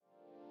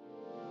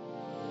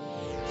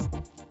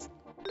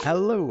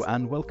Hello,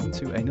 and welcome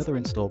to another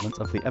instalment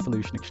of the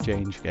Evolution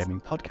Exchange Gaming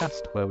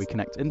Podcast, where we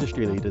connect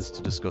industry leaders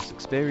to discuss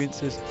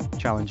experiences,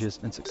 challenges,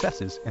 and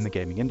successes in the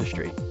gaming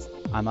industry.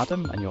 I'm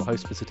Adam, and your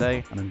host for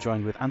today, and I'm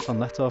joined with Anton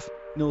Letoff,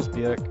 Nils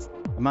Bjerke,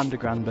 Amanda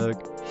Granberg,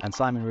 and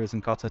Simon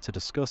Rosenkotter to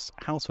discuss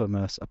how to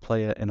immerse a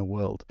player in a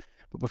world.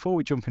 But before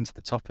we jump into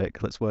the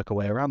topic, let's work our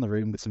way around the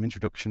room with some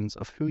introductions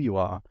of who you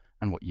are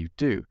and what you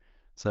do.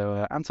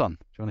 So, Anton,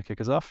 do you want to kick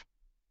us off?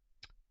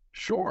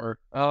 Sure.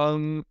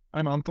 I'm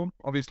Anton.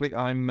 Obviously,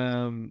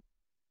 I'm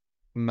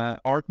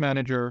art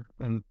manager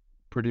and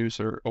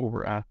producer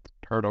over at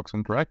Paradox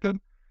Interactive.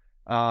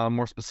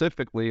 More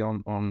specifically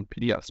on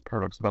PDS,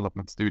 Paradox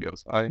Development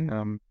Studios. I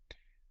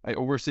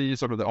oversee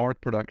sort of the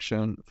art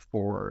production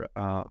for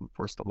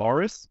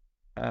Stellaris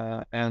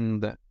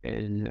and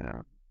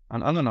an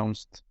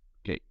unannounced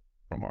game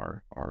from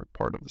our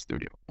part of the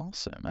studio.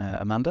 Awesome.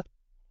 Amanda?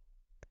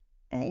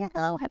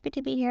 Hello, happy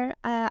to be here.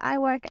 I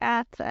work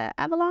at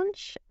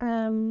Avalanche.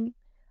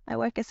 I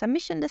work as a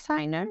mission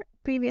designer.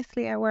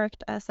 Previously, I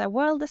worked as a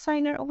world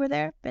designer over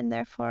there, been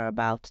there for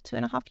about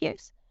 2.5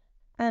 years.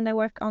 And I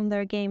work on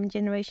their game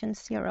Generation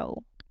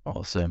Zero.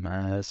 Awesome.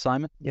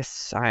 Simon?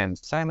 Yes, I am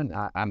Simon.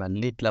 I'm a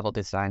lead level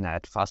designer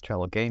at Fast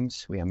Travel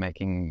Games. We are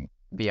making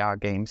VR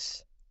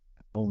games,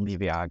 only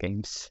VR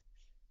games.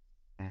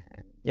 And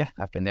yeah,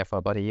 I've been there for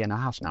about 1.5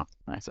 years now.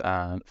 Nice.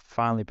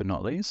 Finally, but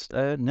not least,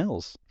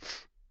 Nils.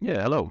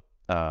 Yeah, hello.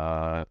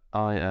 I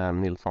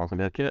am Nils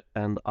Bjerke,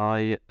 and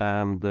I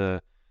am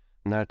the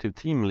narrative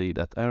team lead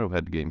at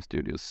Arrowhead Game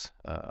Studios.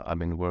 I've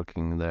been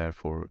working there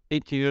for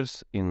 8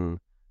 years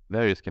in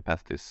various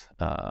capacities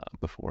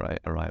before I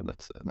arrived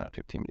as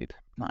narrative team lead.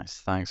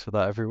 Nice, thanks for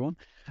that, everyone.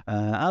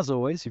 As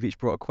always, you've each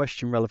brought a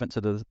question relevant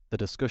to the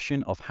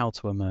discussion of how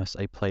to immerse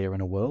a player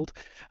in a world.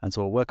 And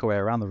so we'll work our way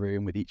around the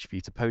room with each of you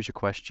to pose your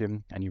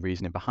question and your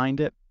reasoning behind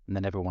it, and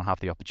then everyone will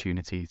have the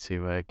opportunity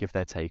to give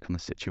their take on the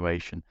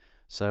situation.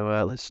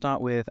 So let's start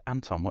with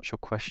Anton. What's your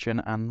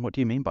question and what do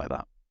you mean by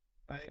that?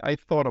 I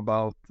thought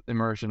about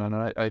immersion, and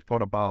I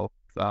thought about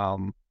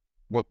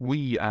what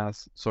we,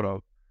 as sort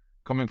of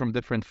coming from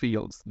different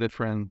fields,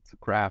 different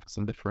crafts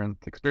and different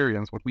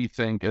experience, what we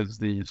think is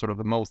the sort of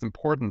the most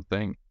important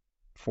thing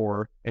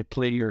for a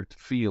player to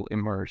feel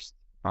immersed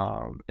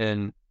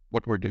in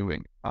what we're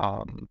doing,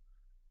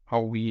 how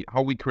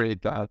we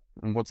create that,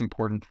 and what's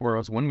important for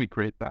us when we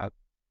create that,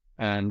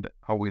 and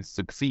how we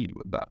succeed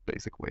with that,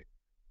 basically.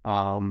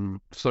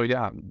 So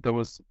yeah, there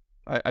was,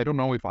 I don't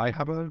know if I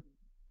have a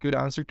good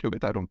answer to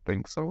it. I don't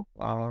think so.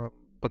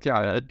 But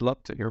yeah, I'd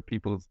love to hear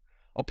people's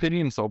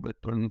opinions of it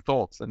and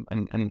thoughts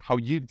and how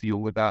you deal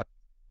with that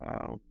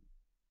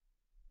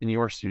in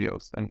your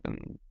studios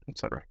and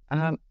etc.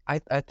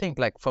 I think,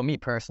 like, for me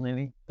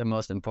personally, the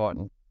most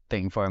important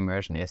thing for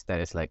immersion is that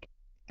it's like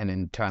an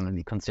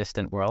internally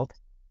consistent world,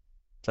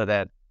 so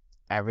that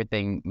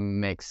everything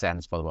makes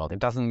sense for the world. It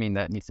doesn't mean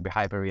that it needs to be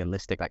hyper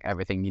realistic, like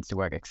everything needs to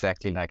work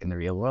exactly like in the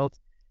real world.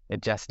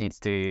 It just needs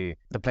to,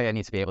 the player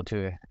needs to be able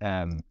to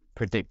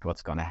predict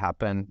what's going to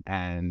happen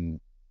and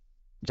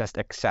just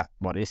accept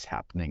what is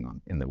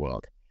happening in the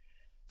world.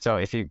 So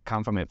if you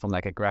come from it from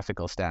like a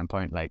graphical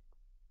standpoint, like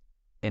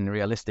in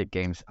realistic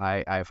games,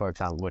 I for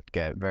example would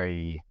get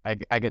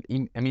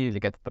immediately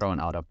get thrown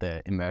out of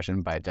the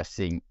immersion by just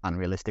seeing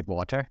unrealistic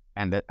water,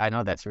 and I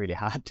know that's really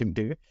hard to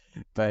do,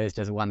 but it's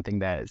just one thing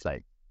that is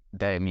like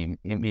that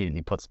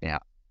immediately puts me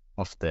out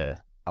of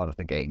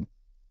the game.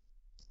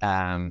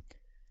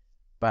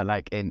 But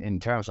like in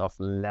terms of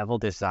level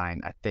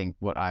design, I think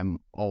what I'm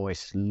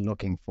always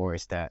looking for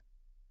is that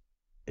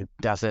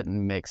does it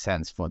make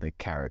sense for the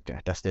character?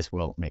 Does this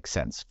world make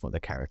sense for the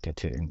character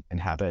to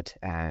inhabit?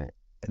 And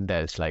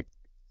there's like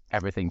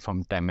everything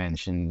from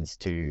dimensions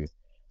to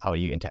how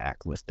you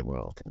interact with the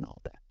world and all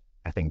that.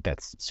 I think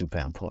that's super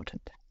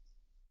important.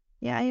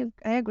 Yeah,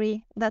 I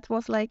agree. That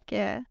was like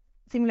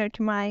similar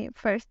to my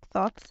first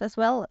thoughts as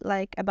well,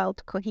 like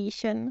about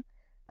cohesion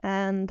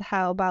and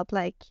how about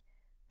like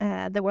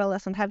the world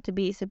doesn't have to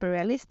be super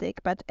realistic,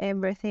 but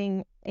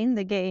everything in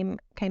the game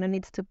kind of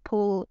needs to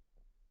pull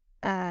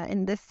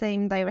in the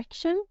same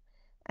direction.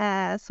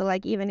 So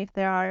like even if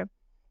there are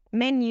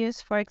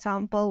menus, for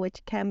example,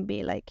 which can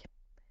be like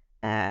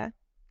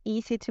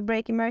easy to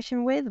break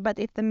immersion with, but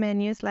if the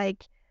menus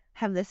like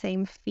have the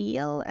same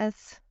feel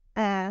as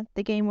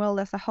the game world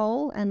as a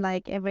whole, and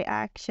like every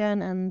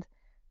action and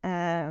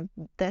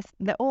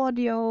the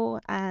audio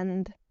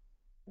and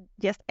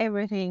just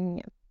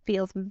everything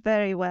feels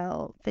very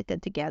well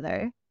fitted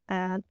together,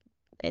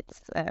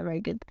 it's a very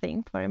good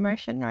thing for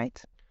immersion,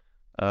 right?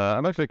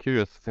 I'm actually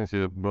curious, since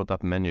you brought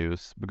up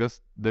menus,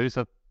 because there is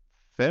a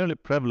fairly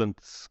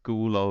prevalent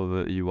school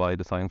of UI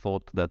design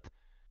thought that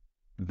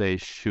they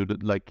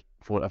should, like,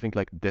 for I think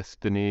like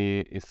Destiny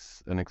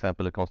is an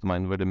example that comes to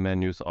mind, where the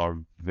menus are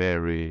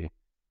they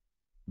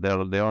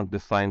aren't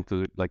designed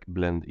to like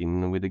blend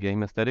in with the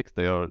game aesthetics.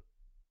 They are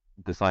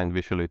designed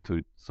visually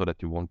so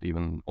that you won't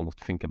even almost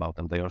think about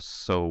them. They are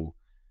so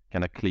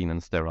kind of clean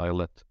and sterile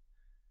that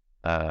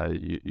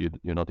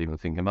you're not even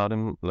thinking about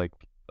them. Like,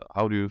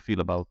 how do you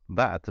feel about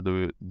that?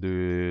 Do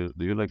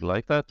you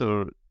like that,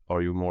 or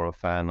are you more a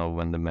fan of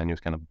when the menus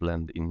kind of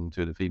blend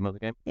into the theme of the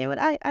game? Yeah, but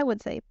I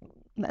would say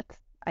that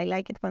I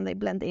like it when they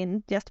blend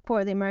in just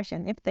for the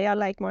immersion. If they are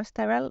like more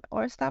sterile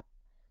or stuff,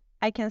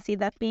 I can see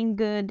that being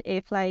good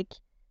if like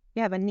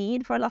you have a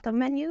need for a lot of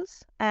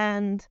menus,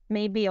 and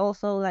maybe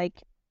also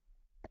like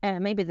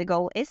maybe the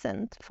goal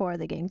isn't for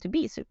the game to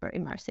be super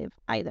immersive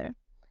either.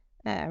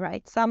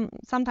 Right?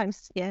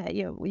 Sometimes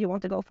you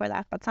want to go for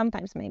that, but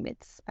sometimes maybe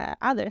it's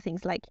other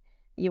things like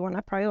you want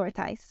to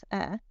prioritize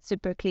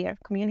super clear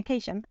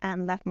communication,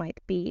 and that might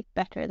be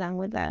better than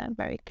with the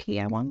very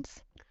clear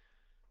ones.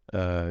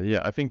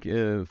 Yeah, I think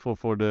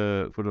for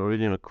the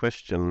original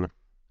question,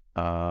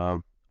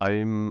 I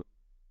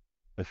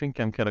think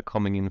I'm kind of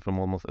coming in from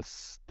almost a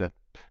step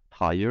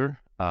higher.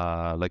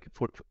 Like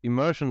for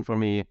immersion for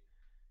me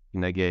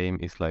in a game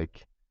is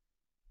like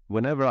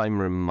whenever I'm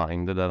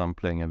reminded that I'm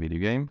playing a video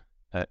game,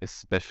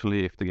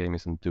 especially if the game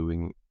isn't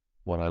doing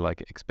what I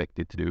like expect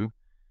it to do.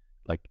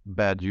 Like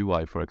bad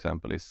UI, for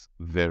example, is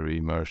very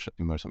immersion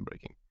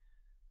breaking.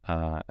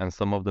 And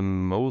some of the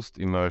most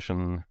immersed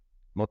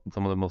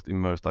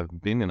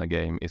I've been in a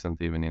game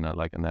isn't even in a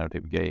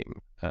narrative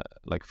game,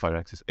 like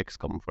Fireaxis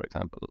XCOM, for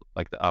example.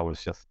 Like the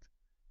hours just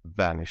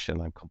vanish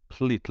and I'm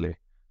completely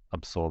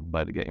absorbed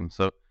by the game.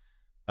 So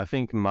I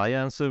think my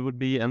answer would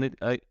be, and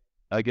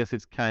I guess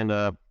it's kind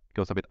of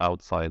goes a bit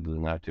outside the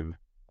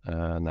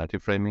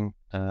narrative framing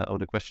of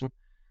the question,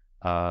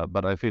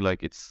 but I feel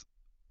like it's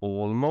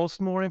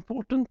almost more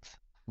important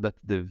that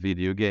the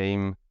video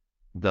game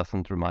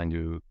doesn't remind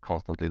you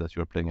constantly that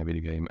you're playing a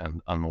video game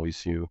and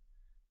annoys you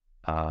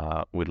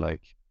with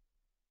like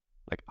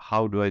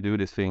how do I do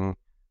this thing?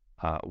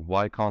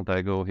 Why can't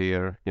I go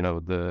here? You know,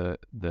 the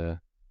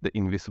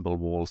invisible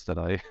walls that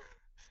I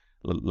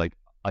like.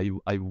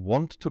 I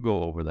want to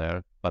go over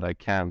there, but I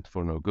can't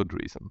for no good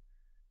reason.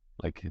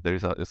 Like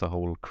there's a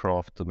whole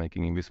craft to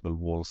making invisible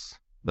walls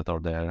that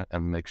are there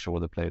and make sure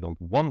the player don't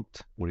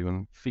want or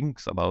even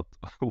thinks about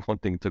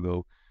wanting to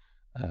go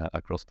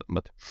across them.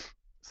 But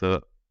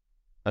so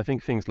I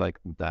think things like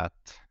that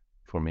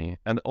for me,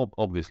 and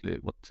obviously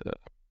what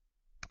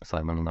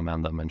Simon and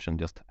Amanda mentioned,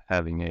 just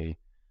having a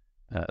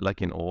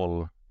like in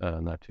all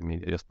narrative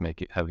media, just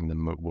having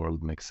the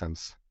world make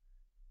sense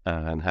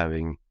and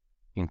having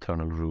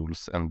internal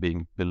rules and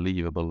being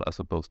believable as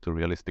opposed to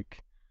realistic.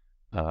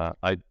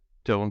 I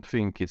don't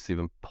think it's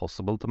even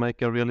possible to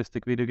make a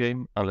realistic video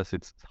game unless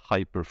it's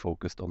hyper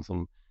focused on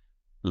some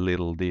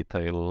little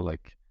detail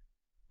like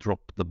drop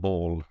the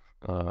ball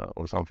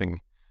or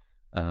something.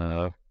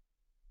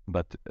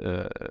 But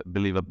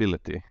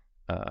believability,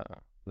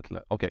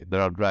 okay,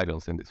 there are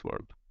dragons in this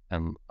world,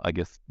 and I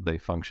guess they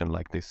function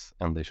like this,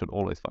 and they should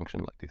always function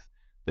like this.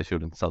 They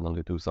shouldn't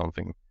suddenly do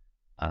something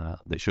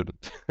they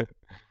shouldn't.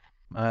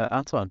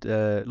 Anton,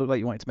 looked like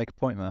you wanted to make a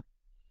point there.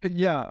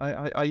 Yeah,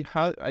 I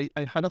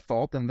had a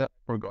thought and then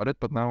forgot it,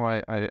 but now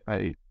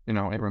I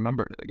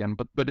remembered it again.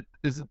 But it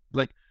is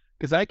like,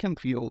 because I can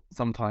feel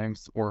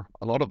sometimes, or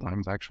a lot of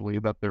times actually,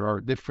 that there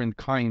are different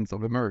kinds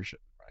of immersion,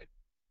 right?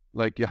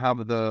 Like you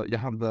have the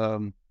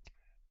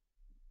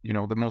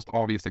the most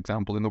obvious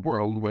example in the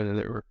world where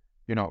there,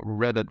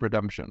 Red Dead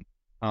Redemption.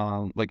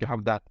 Like you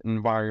have that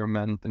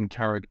environment and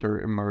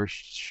character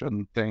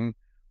immersion thing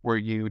where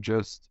you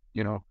just,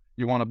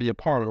 you want to be a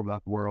part of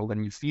that world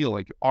and you feel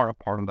like you are a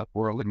part of that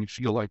world and you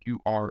feel like you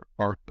are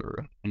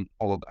Arthur and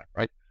all of that,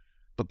 right?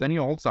 But then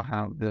you also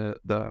have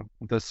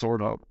the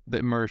sort of the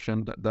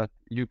immersion that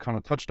you kind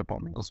of touched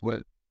upon, Nils,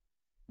 with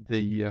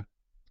the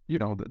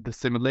the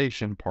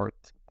simulation part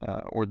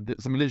or the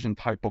simulation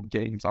type of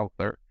games out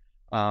there.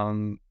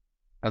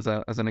 As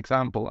an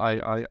example,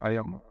 I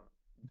am a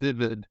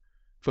vivid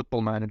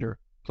Football Manager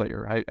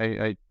player.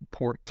 I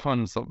pour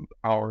tons of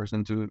hours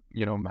into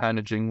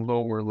managing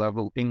lower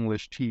level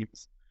English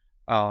teams,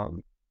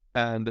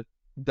 and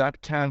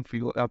that can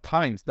feel at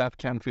times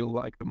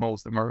like the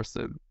most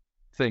immersive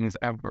things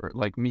ever.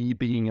 Like me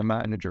being a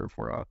manager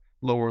for a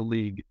lower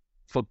league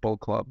football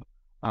club,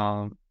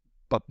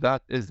 but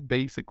that is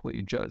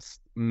basically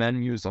just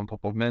menus on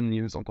top of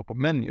menus on top of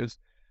menus,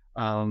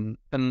 and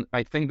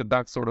I think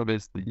that sort of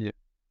is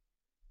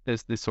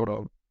the sort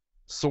of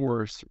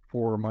source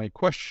for my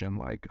question,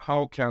 like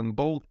how can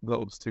both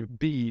those two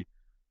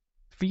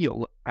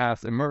feel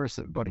as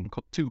immersive but in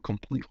two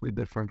completely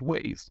different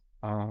ways,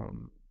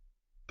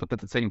 but at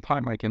the same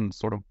time I can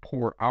sort of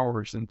pour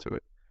hours into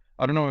it.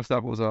 I don't know if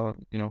that was a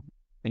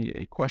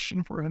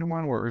question for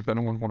anyone, or if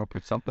anyone want to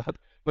present that,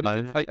 but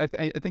I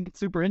think it's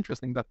super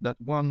interesting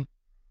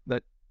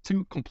that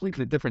two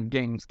completely different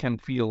games can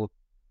feel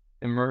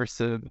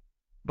immersive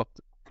but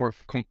for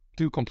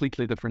two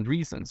completely different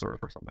reasons or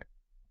something.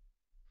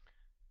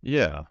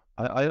 Yeah,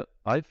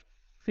 I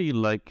feel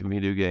like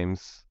video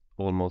games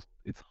almost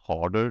it's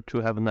harder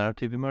to have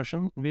narrative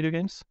immersion in video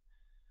games,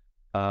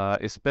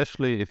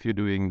 especially if you're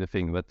doing the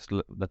thing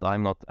that I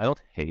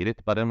don't hate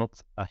it, but I'm not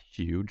a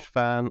huge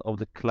fan of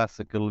the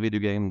classical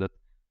video game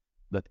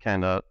that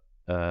kind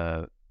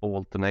of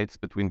alternates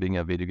between being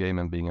a video game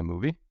and being a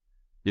movie.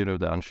 You know,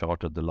 the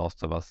Uncharted, The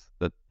Last of Us,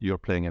 that you're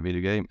playing a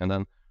video game and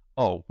then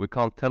we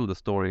can't tell the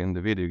story in the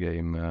video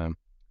game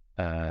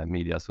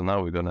media. So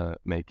now we're gonna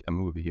make a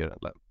movie here,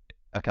 like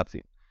a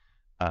cutscene.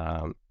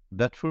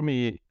 That for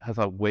me has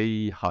a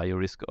way higher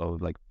risk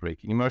of like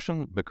breaking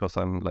immersion because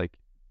I'm like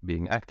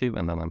being active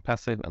and then I'm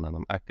passive and then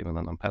I'm active and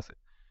then I'm passive.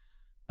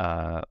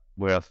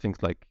 Whereas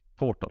things like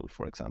Portal,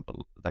 for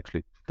example, it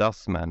actually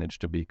does manage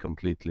to be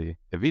completely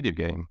a video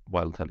game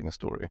while telling a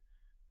story.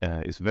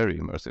 Is very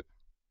immersive.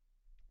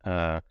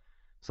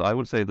 So I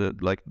would say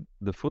that like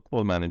the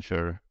Football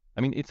Manager,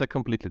 I mean, it's a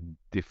completely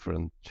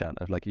different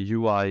challenge. Like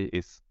UI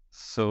is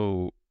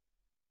so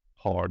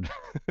hard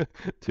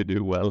to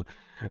do well,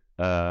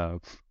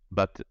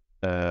 but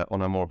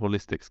on a more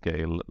holistic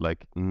scale,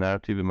 like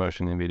narrative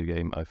immersion in video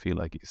game, I feel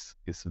like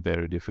is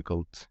very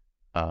difficult.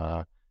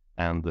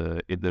 And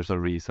there's a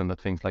reason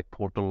that things like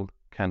Portal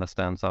kind of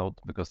stands out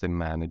because they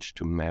manage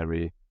to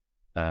marry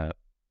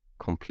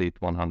complete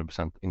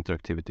 100%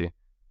 interactivity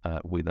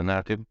with a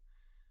narrative.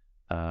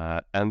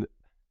 And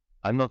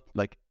I'm not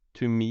like,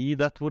 to me,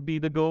 that would be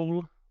the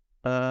goal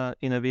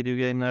in a video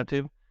game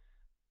narrative.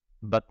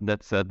 But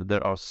that said,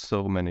 there are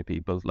so many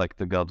people, like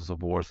the Gods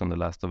of Wars and The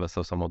Last of Us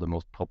are some of the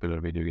most popular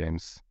video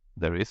games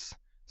there is.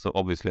 So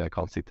obviously I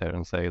can't sit there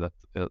and say that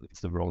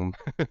it's the wrong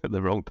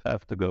the wrong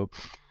path to go.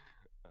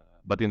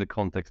 But in the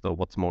context of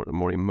what's more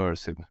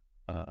immersive,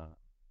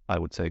 I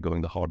would say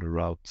going the harder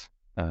route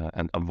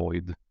and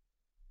avoid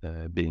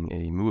being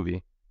a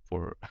movie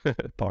for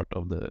part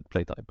of the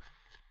playtime.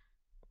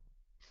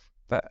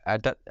 But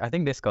I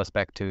think this goes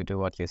back to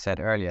what you said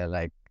earlier,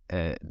 like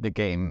the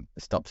game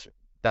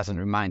doesn't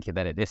remind you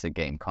that it is a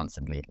game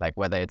constantly, like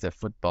whether it's a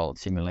football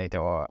simulator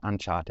or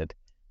Uncharted.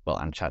 Well,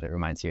 Uncharted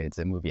reminds you it's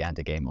a movie and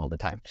a game all the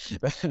time.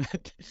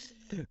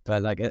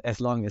 But like as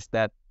long as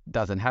that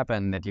doesn't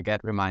happen, that you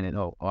get reminded,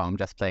 oh, I'm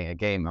just playing a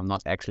game. I'm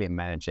not actually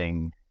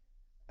managing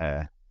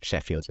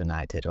Sheffield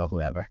United or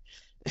whoever.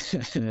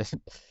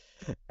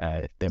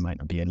 They might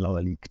not be a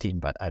lower league team,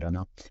 but I don't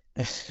know.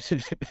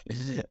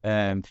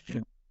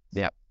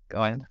 Yeah,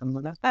 go on,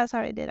 Amanda. Oh,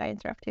 sorry, did I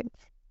interrupt you?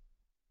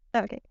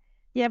 Okay.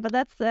 Yeah, but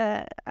that's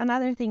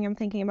another thing I'm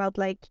thinking about.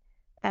 Like,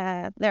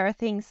 there are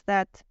things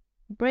that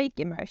break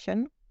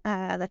immersion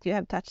that you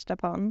have touched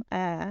upon,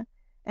 and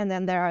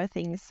then there are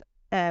things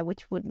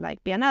which would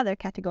like be another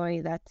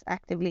category that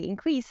actively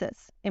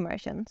increases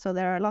immersion. So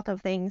there are a lot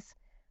of things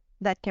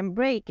that can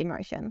break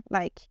immersion,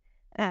 like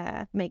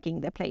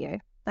making the player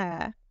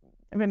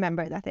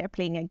remember that they're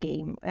playing a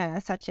game,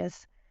 such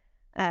as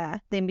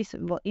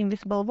the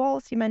invisible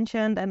walls you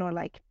mentioned, and or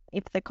like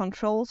if the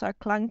controls are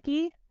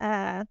clunky,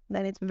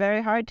 then it's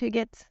very hard to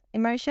get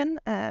immersion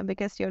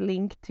because your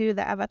link to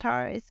the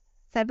avatar is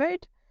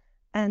severed,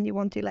 and you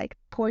want to like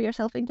pour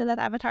yourself into that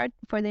avatar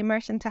for the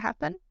immersion to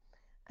happen.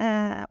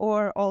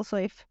 Or also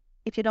if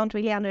you don't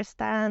really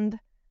understand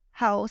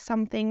how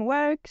something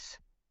works,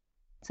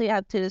 so you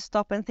have to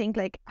stop and think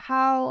like,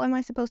 how am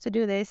I supposed to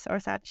do this or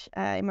such.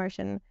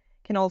 Immersion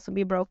can also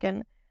be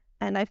broken,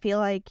 and I feel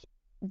like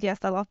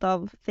just a lot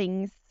of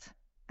things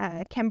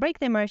can break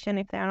the immersion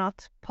if they are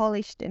not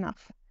polished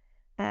enough.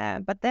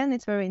 But then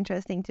it's very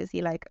interesting to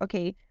see like,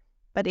 okay,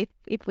 but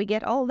if we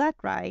get all that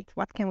right,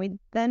 what can we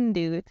then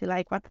do to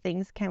like, what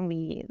things can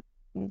we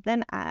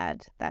then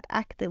add that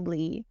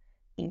actively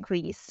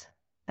increase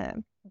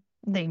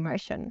the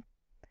immersion?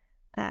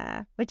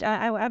 Which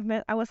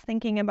I was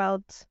thinking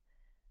about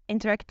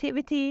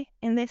interactivity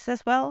in this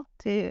as well,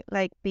 to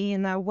like be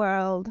in a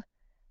world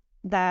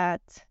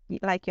that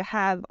like you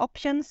have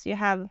options, you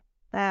have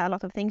a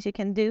lot of things you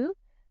can do,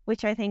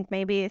 which I think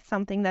maybe is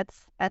something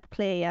that's at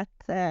play at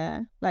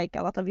like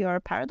a lot of your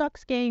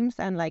Paradox games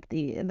and like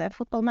the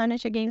Football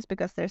Manager games,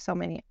 because there's so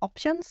many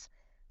options,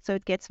 so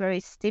it gets very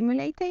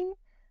stimulating,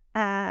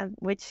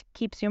 which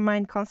keeps your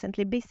mind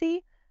constantly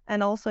busy.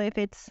 And also if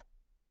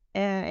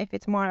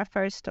it's more a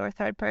first or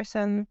third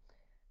person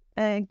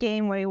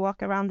game where you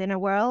walk around in a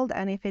world,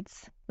 and if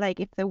it's like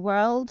if the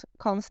world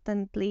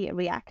constantly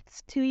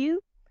reacts to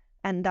you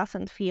and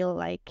doesn't feel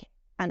like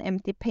an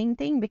empty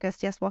painting, because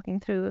just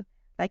walking through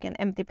like an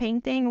empty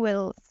painting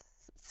will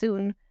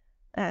soon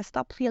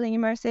stop feeling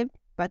immersive.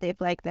 But if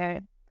like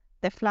the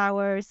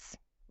flowers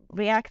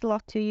react a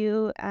lot to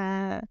you,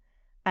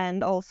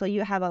 and also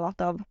you have a lot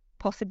of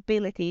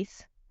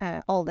possibilities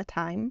all the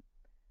time,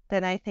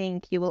 then I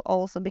think you will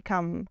also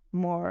become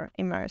more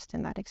immersed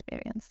in that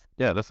experience.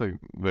 Yeah, that's a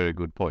very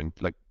good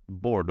point. Like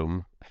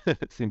boredom,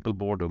 simple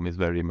boredom is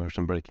very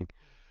immersion breaking.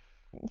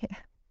 Yeah.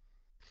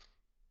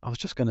 I was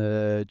just going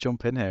to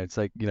jump in here. It's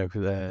like,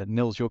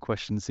 Nils, your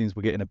question seems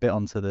we're getting a bit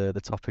onto the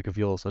topic of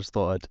yours. So I just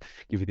thought I'd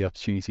give you the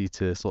opportunity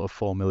to sort of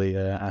formally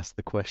ask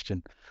the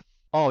question.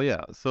 Oh,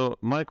 yeah. So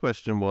my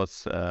question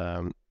was,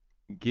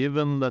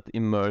 given that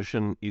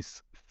immersion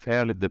is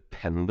fairly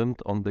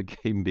dependent on the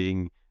game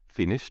being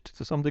finished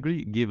to some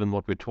degree, given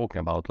what we're talking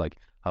about, like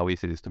how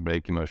easy it is to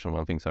break immersion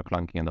when things are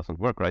clunky and doesn't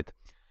work right.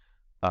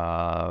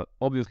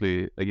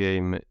 Obviously, a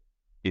game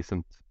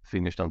isn't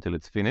finished until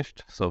it's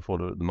finished. So for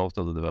the most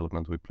of the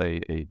development, we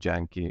play a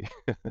janky,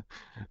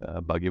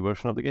 buggy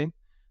version of the game.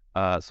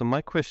 So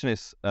my question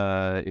is,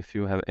 if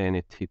you have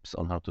any tips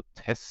on how to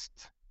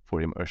test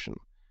for immersion,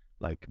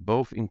 like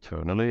both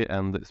internally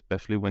and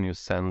especially when you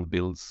send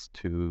builds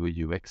to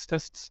UX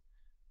tests?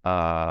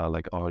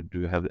 Do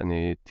you have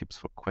any tips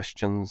for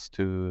questions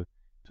to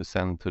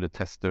send to the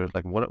tester?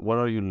 Like, what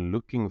are you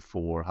looking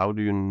for? How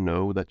do you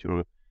know that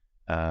you're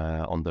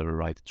on the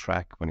right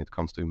track when it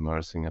comes to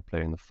immersing a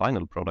player in the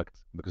final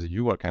product? Because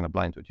you are kind of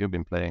blind to it. You've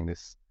been playing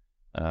this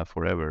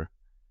forever.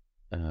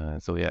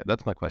 So yeah,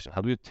 that's my question.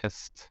 How do you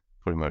test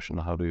for immersion?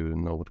 How do you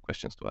know what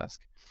questions to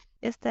ask?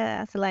 Just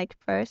as like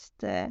first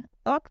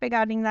thought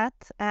regarding that,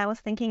 I was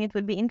thinking it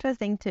would be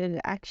interesting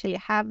to actually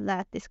have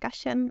that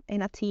discussion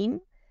in a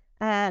team.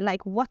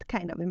 Like what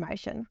kind of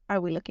immersion are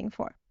we looking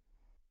for?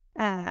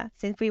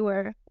 Since we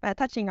were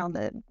touching on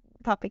the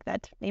topic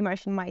that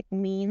immersion might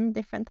mean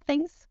different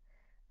things.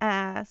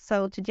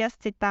 So to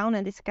just sit down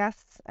and discuss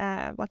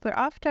what we're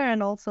after,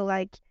 and also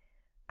like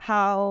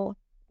how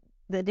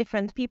the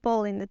different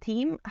people in the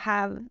team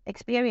have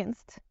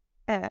experienced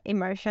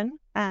immersion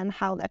and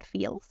how that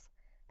feels,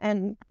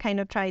 and kind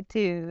of try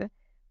to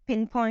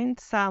pinpoint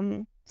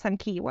some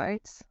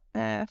keywords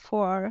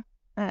for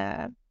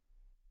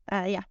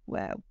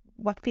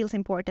what feels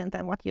important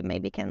and what you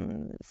maybe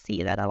can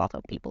see that a lot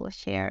of people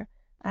share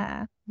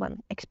when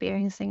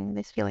experiencing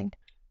this feeling.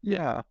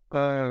 Yeah,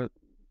 I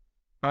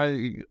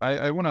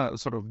want to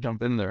sort of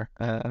jump in there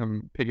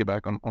and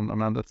piggyback on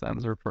Amanda's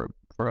answer for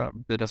a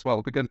bit as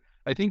well, because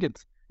I think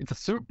it's a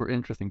super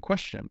interesting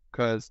question,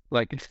 because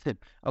like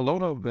a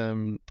lot of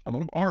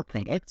our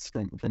products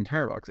from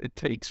Paradox, it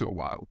takes you a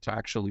while to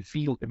actually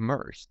feel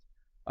immersed.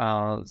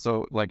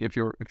 So like if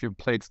you've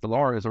played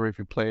Stellaris, or if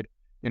you played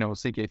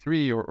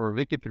CK3 or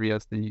Wiki3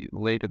 as the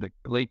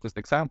latest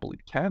example,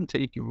 it can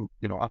take you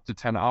up to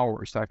 10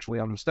 hours to actually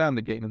understand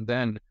the game, and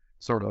then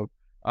sort of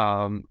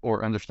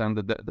or understand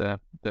the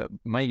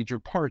major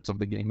parts of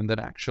the game, and then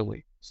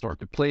actually start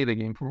to play the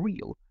game for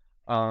real.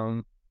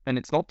 And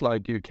it's not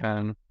like you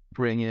can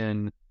bring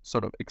in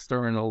sort of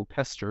external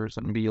testers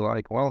and be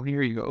like, well,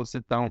 here you go,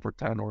 sit down for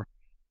 10 or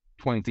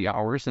 20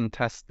 hours and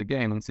test the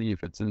game and see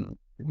if it's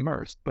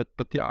immersed. But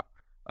yeah,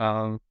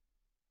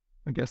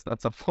 I guess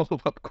that's a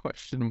follow-up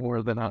question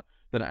more than an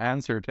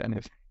answer to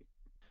anything.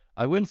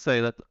 I will say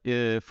that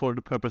for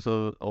the purpose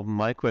of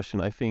my question,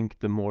 I think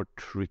the more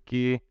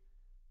tricky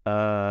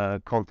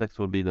context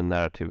will be the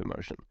narrative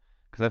immersion,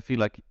 because I feel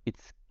like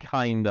it's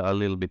kind of a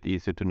little bit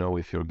easier to know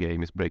if your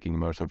game is breaking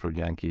immersion for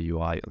janky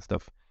UI and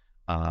stuff.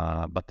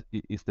 But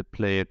is the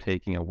player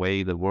taking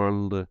away the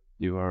world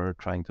you are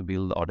trying to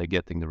build? Are they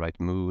getting the right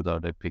mood?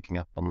 Are they picking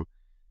up on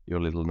your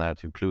little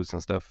narrative clues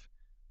and stuff?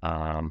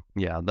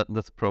 Yeah,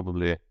 that's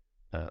probably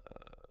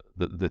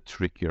the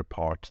trickier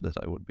part that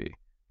I would be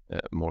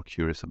more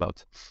curious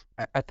about.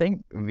 I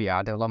think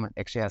VR development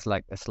actually has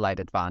like a slight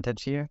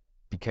advantage here,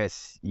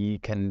 because you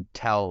can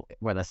tell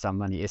whether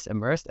somebody is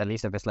immersed, at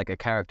least if it's like a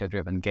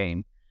character-driven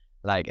game.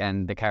 Like,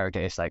 and the character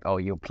is like, oh,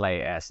 you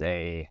play as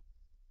a,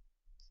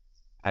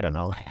 I don't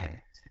know.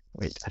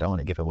 Wait, I don't want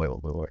to give away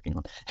what we're working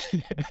on.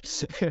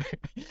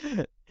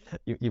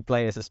 You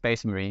play as a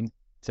space marine,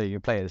 so you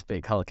play this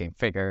big hulking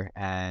figure,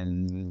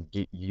 and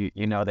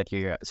you know that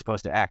you're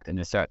supposed to act in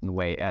a certain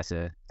way as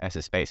a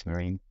space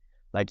marine.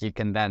 Like, you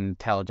can then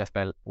tell just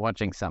by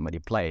watching somebody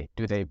play,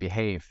 do they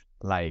behave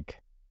like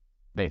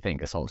they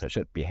think a soldier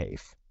should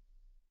behave?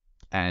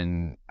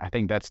 And I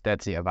think that's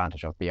the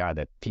advantage of VR,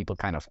 that people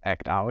kind of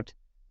act out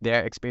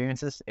their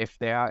experiences if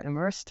they are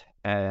immersed.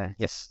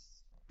 Yes.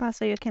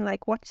 So you can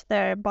like watch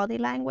their body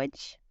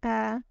language,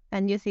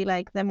 and you see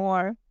like the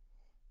more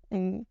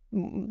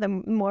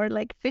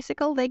like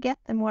physical they get,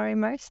 the more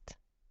immersed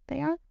they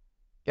are.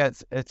 Yeah,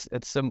 it's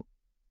some.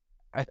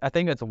 I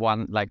think it's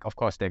one, like, of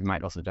course they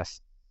might also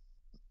just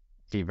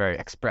be very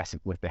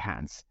expressive with the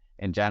hands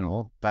in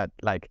general, but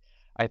like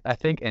I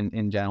think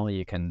in general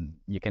you can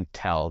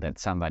tell that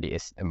somebody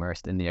is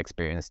immersed in the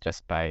experience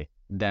just by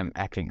them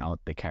acting out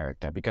the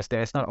character, because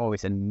there's not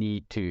always a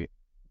need to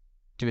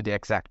do the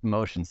exact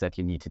motions that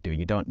you need to do.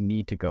 You don't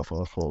need to go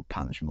for a full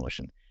punch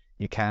motion.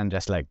 You can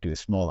just like do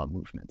smaller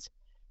movements.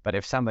 But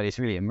if somebody's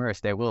really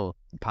immersed, they will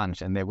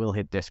punch and they will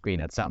hit their screen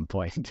at some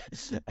point.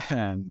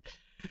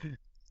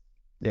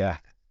 Yeah.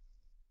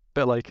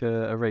 Bit like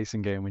a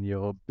racing game when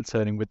you're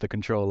turning with the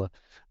controller.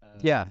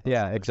 Yeah,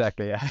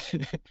 exactly. Yeah.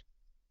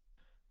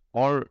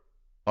 Are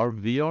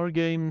VR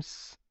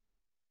games,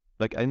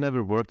 like, I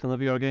never worked on a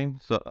VR game,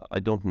 so I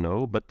don't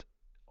know, but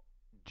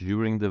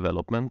during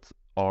development,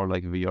 are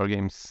like VR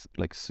games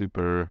like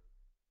super,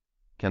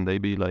 can they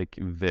be like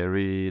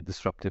very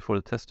disruptive for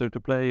the tester to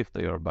play if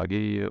they are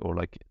buggy, or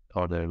like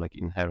are there like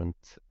inherent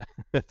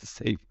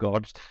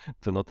safeguards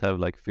to not have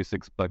like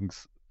physics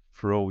bugs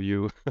throw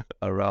you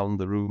around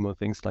the room or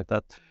things like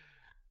that?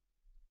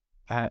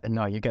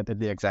 No, you get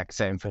the exact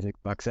same physics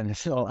bugs, and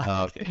it's all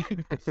Okay.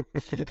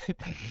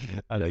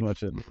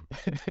 unfortunate.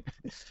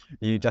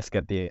 You just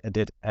get the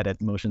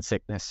added motion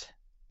sickness.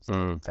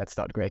 So that's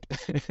not great.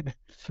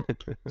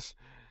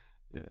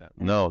 Yeah,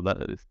 no,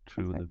 that is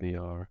true. The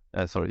VR.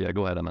 Sorry, yeah,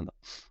 go ahead, Amanda.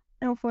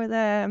 And for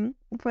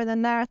the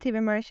narrative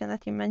immersion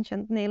that you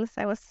mentioned, Nils,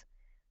 I was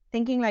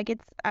thinking like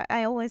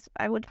I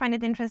would find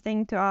it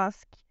interesting to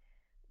ask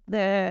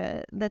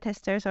the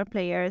testers or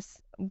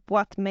players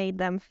what made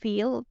them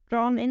feel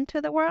drawn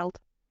into the world,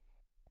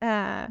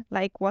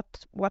 like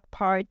what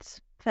parts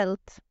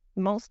felt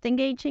most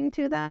engaging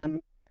to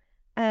them,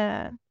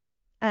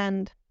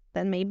 and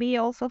then maybe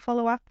also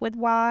follow up with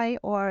why,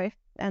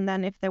 and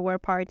then if there were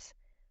parts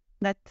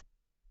that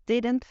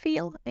didn't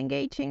feel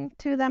engaging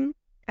to them,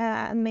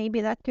 and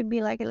maybe that could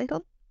be like a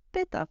little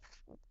bit of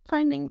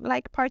finding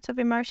like parts of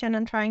immersion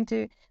and trying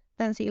to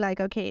then see like,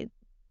 okay,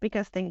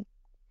 because the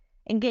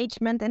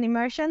engagement and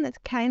immersion is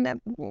kind of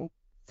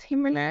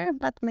similar,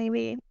 but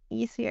maybe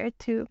easier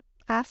to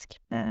ask.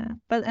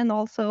 And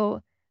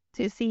also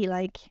to see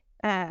like,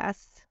 as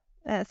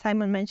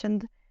Simon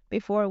mentioned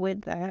before,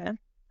 with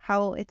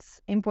how it's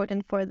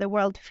important for the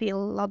world to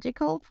feel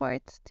logical for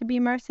it to be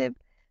immersive,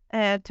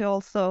 to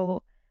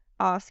also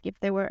ask if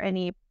there were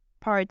any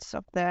parts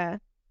of the,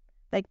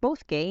 like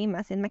both game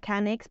as in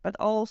mechanics, but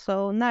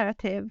also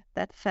narrative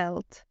that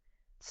felt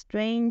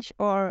strange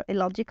or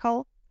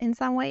illogical in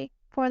some way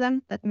for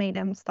them, that made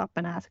them stop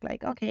and ask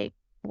like, okay,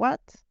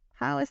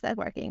 how is that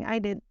working? I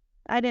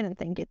didn't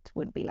think it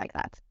would be like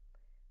that,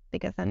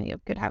 because then you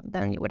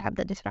would have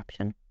the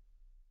disruption.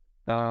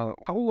 How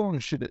long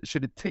should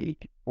it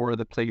take for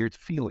the player to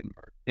feel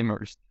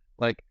immersed?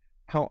 Like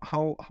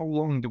how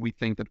long do we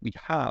think that we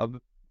have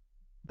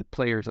the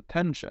player's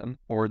attention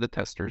or the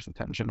tester's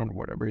attention or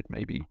whatever it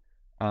may be,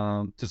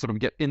 to sort of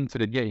get into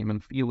the game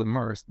and feel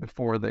immersed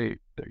before they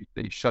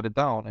shut it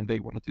down and they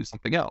want to do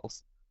something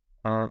else?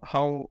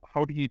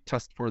 How do you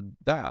test for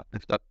that,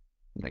 if that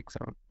makes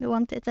sense? You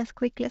want it as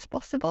quickly as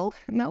possible?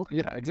 No?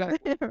 Yeah,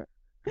 exactly.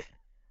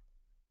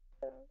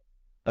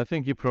 I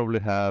think you probably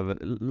have,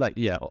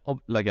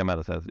 like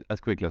Amanda says, as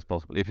quickly as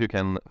possible. If you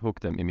can hook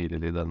them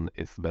immediately, then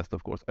it's best,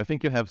 of course. I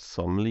think you have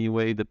some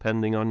leeway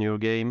depending on your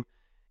game.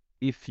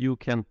 If you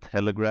can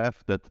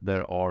telegraph that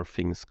there are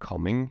things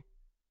coming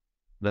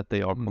that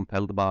they are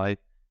compelled by,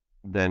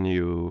 then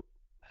you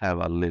have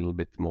a little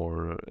bit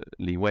more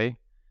leeway.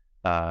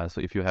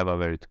 So if you have a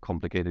very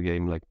complicated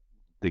game like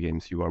the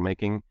games you are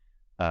making,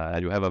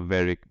 and you have a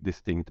very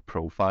distinct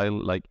profile,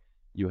 like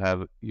you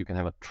can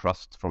have a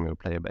trust from your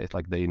player base,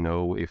 like they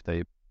know if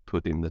they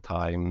put in the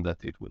time that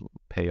it will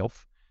pay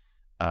off.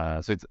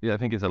 So I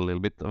think it's a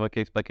little bit of a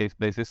case by case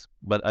basis,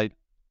 but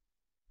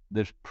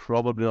there's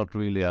probably not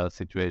really a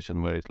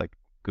situation where it's like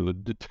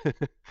good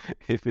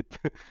if it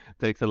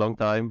takes a long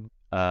time.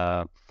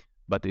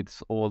 But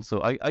it's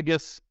also, I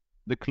guess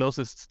the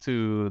closest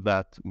to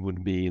that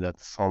would be that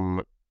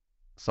some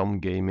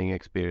gaming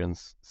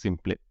experience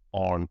simply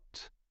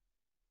aren't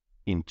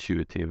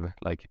intuitive.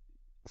 Like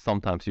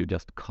sometimes you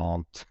just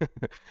can't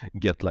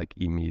get like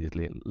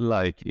immediately,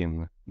 like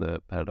in the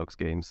Paradox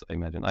games. I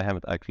imagine, I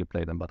haven't actually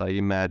played them, but I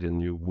imagine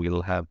you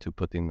will have to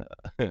put in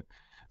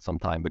some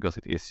time, because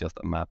it is just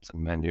maps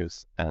and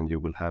menus, and you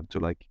will have to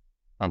like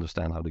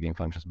understand how the game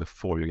functions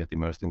before you get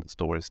immersed in the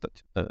stories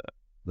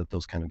that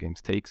those kind of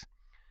games takes.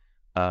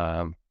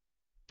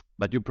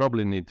 But you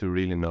probably need to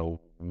really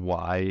know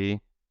why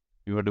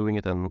you are doing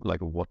it and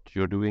like what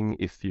you're doing.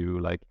 If you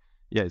like,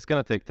 yeah, it's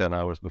gonna take 10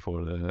 hours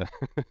before the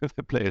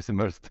player's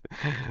immersed.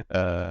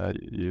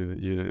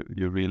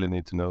 You really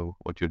need to know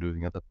what you're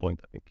doing at that point,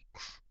 I think.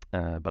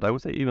 But I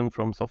would say even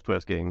from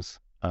software's games,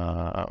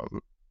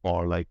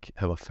 or like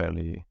have a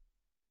fairly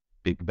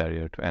big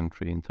barrier to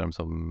entry in terms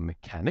of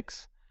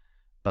mechanics,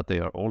 but they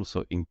are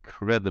also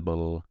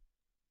incredible.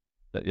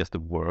 Just the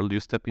world you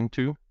step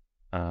into.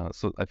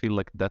 So I feel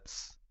like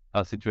that's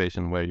a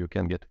situation where you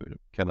can get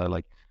kind of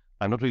like,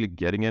 I'm not really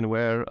getting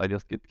anywhere, I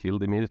just get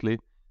killed immediately,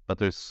 but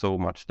there's so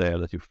much there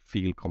that you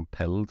feel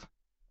compelled,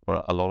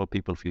 or a lot of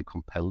people feel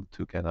compelled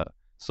to kind of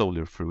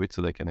soldier through it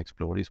so they can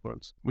explore these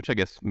worlds, which I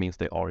guess means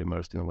they are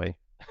immersed in a way.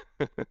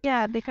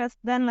 Yeah, because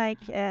then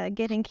like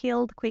getting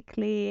killed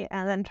quickly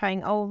and then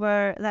trying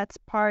over, that's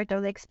part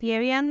of the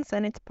experience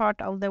and it's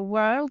part of the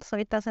world, so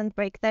it doesn't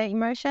break the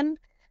immersion,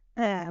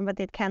 but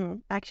it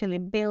can actually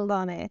build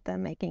on it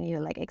and making you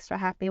like extra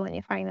happy when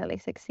you finally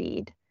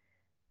succeed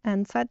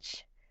and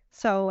such.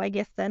 So I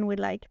guess then with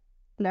like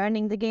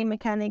learning the game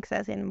mechanics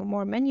as in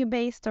more menu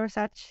based or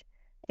such,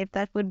 if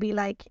that would be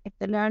like, if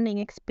the learning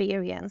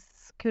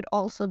experience could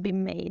also be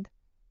made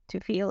to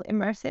feel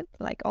immersive,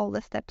 like all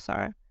the steps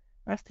are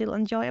still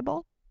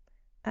enjoyable,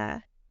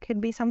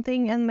 could be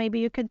something. And maybe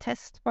you could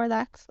test for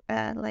that,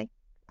 like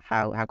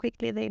how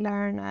quickly they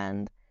learn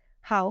and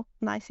how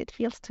nice it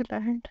feels to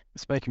learn.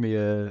 It's making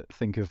me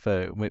think of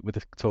with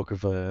the talk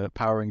of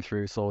powering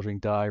through, soldiering,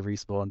 die,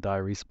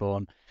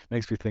 respawn.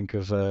 Makes me think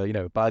of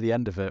by the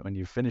end of it, when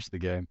you finish the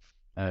game,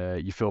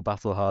 you feel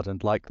battle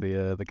hardened like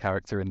the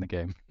character in the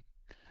game.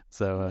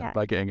 So Yeah.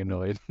 by getting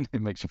annoyed,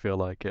 it makes you feel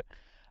like it.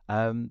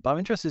 But I'm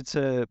interested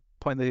to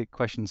point the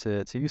question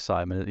to you,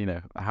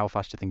 Simon. How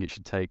fast do you think it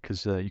should take?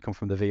 Because you come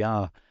from the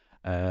VR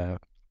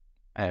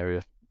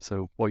area.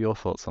 So what are your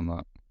thoughts on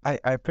that?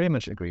 I pretty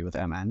much agree with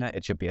Amanda.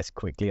 It should be as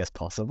quickly as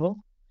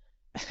possible.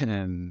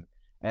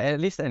 At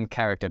least in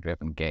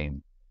character-driven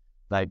game.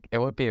 Like, it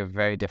would be a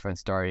very different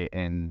story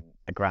in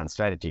a grand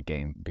strategy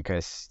game,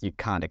 because you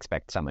can't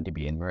expect someone to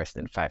be immersed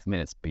in 5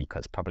 minutes,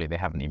 because probably they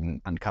haven't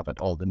even uncovered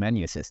all the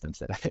menu systems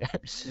that are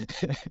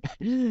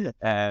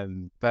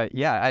there. But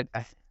yeah,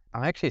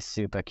 I'm actually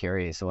super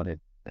curious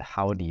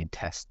how do you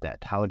test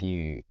that? How do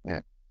you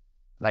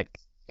like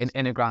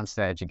in a grand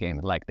strategy game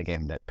like the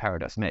game that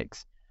Paradox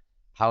makes?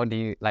 How do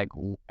you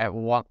at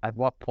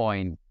what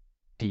point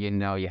do you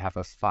know you have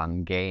a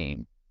fun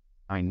game?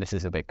 I mean, this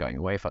is a bit going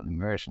away from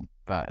immersion,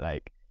 but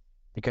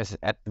because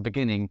at the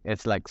beginning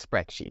it's like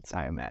spreadsheets,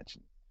 I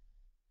imagine.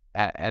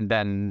 And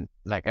then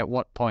at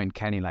what point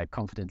can you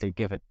confidently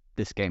give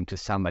this game to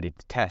somebody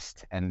to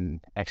test and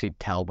actually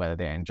tell whether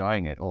they're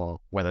enjoying it or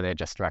whether they're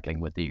just struggling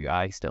with the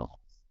UI still?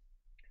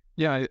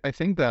 Yeah, I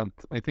think that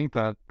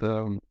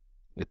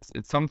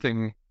it's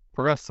something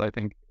for us. I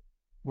think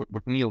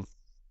what Nils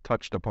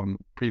touched upon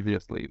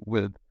previously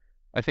with,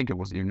 I think it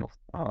was Nils,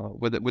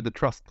 with the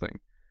trust thing,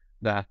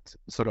 that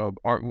sort of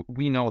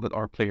we know that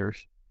our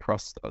players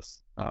trust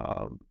us,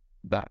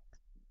 that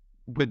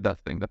with that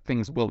thing that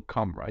things will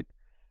come right.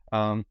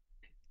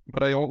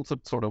 But I also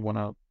sort of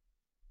wanna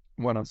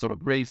sort of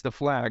raise the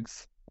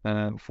flags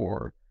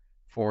for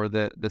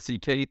the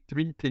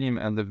CK3 team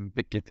and the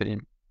Vicky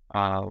team,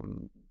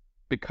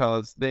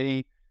 because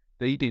they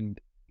did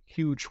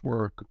huge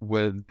work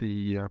with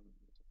the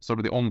sort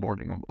of the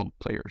onboarding of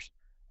players.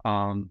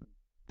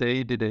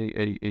 They did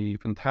a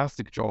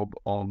fantastic job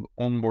of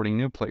onboarding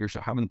new players who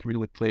haven't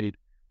really played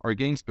our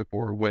games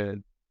before, with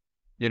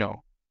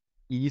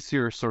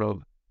easier sort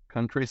of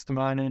countries to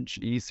manage,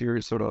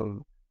 easier sort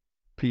of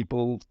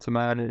people to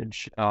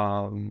manage,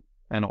 and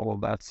all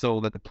of that, so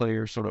that the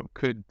players sort of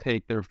could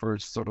take their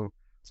first sort of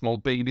small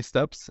baby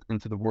steps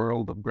into the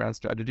world of grand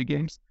strategy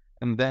games.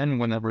 And then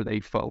whenever they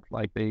felt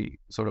like they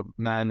sort of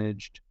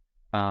managed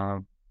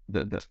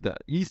the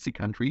easy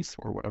countries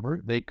or whatever,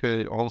 they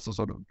could also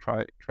sort of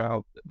try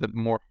out the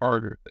more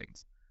harder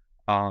things.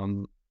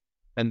 And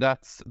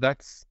that's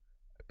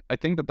I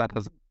think that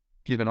has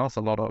given us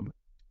a lot of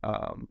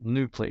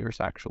new players,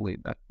 actually,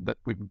 that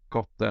we've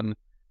gotten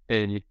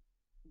a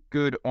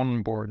good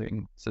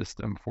onboarding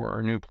system for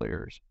our new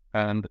players,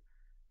 and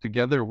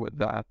together with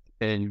that,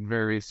 a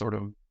very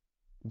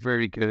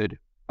good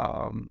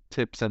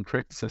tips and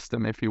trick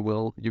system, if you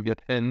will. You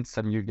get hints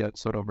and you get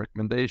sort of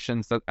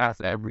recommendations, that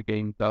as every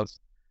game does.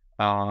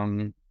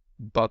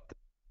 But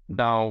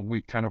now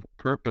we kind of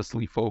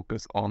purposely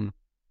focus on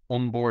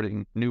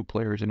onboarding new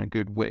players in a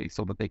good way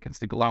so that they can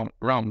stick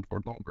around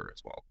for longer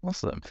as well.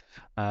 Awesome.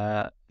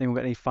 Think we've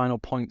got any final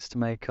points to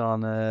make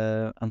on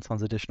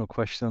Anton's additional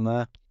question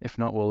there? If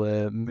not,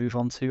 we'll move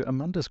on to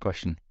Amanda's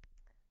question.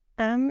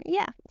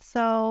 Yeah,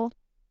 so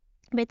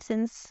but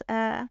since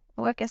I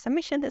work as a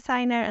mission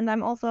designer, and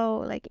I'm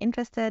also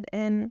interested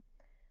in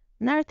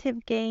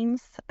narrative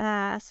games,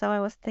 so I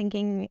was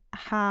thinking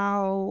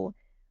how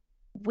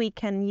we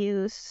can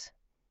use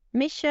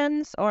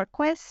missions or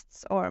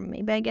quests, or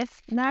maybe I guess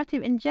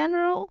narrative in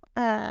general,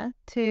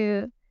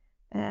 to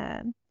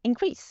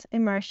increase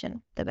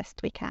immersion the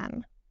best we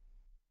can.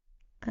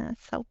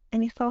 So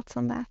any thoughts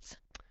on that?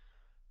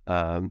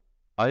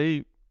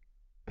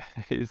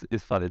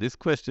 It's funny. This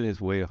question is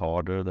way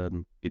harder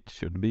than it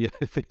should be,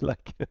 I think,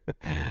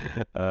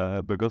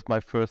 because my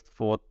first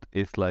thought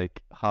is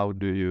how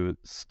do you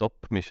stop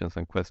missions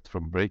and quests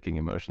from breaking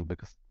immersion,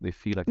 because they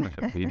feel like such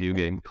a video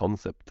game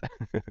concept.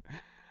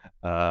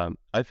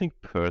 I think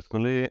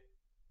personally,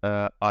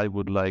 I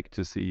would like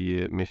to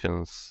see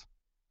missions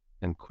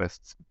and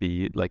quests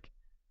be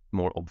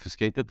more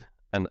obfuscated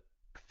and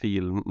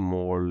feel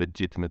more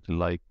legitimately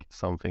like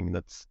something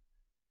that's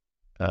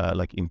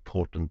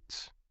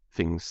important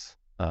things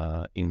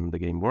in the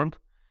game world.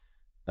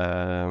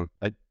 I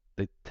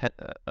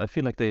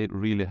feel like they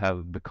really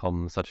have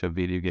become such a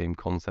video game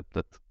concept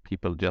that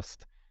people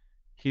just,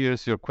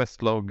 here's your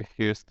quest log,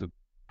 here's the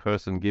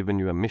person giving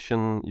you a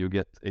mission, you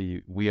get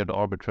a weird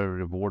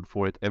arbitrary reward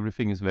for it.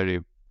 Everything is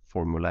very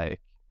formulaic,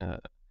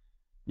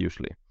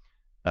 usually.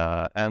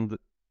 And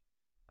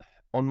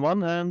on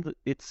one hand,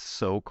 it's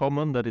so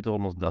common that it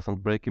almost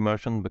doesn't break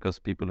immersion, because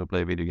people who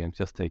play video games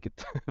just take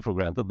it for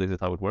granted. This is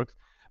how it works.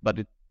 But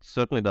it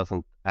certainly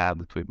doesn't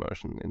add to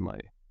immersion, in my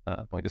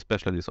point,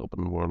 especially this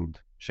open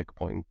world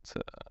checkpoint,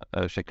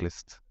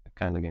 checklist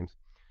kind of games.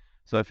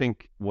 So I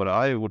think what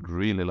I would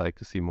really like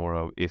to see more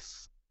of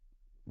is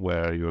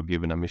where you're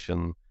given a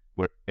mission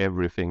where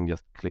everything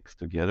just clicks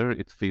together.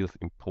 It feels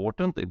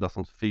important. It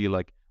doesn't feel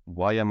like,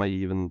 why am I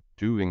even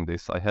doing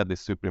this? I had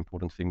this super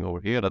important thing over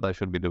here that I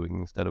should be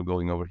doing instead of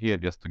going over here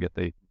just to get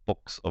a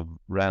box of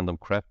random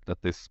crap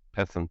that this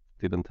peasant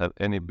didn't have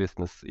any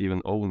business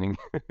even owning.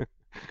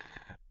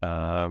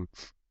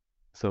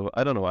 So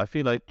I don't know. I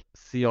feel like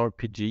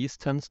CRPGs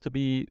tends to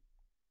be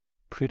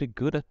pretty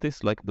good at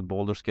this, like the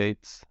Baldur's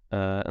Gates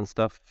and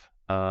stuff.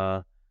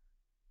 I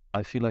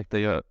feel like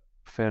they are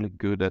fairly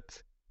good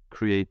at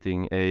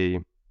creating a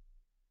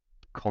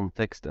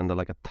context and a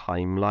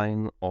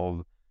timeline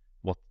of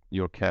what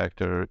your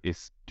character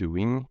is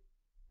doing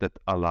that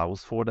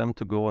allows for them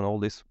to go on all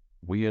these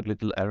weird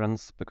little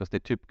errands, because they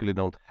typically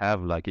don't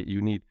have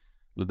you need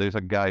there's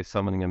a guy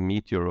summoning a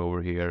meteor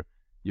over here.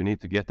 You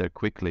need to get there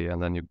quickly,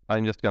 and then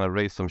I'm just gonna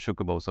raise some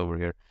chocobos over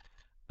here.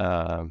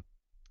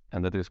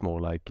 And that is more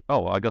like,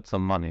 oh, I got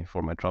some money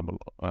for my trouble,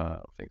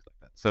 things like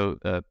that. So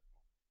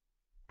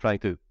trying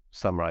to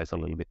summarize a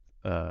little bit,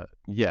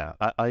 yeah,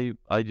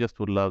 I just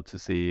would love to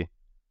see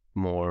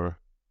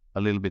a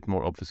little bit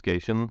more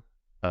obfuscation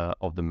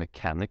of the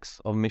mechanics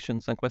of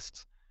missions and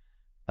quests.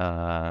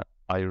 I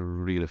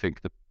really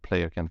think the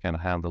player can kind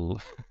of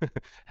handle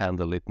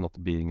handle it not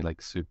being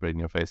like super in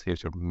your face.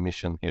 Here's your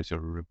mission, here's your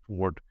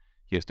reward,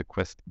 here's the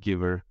quest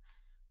giver.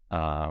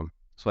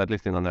 So at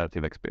least in a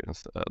narrative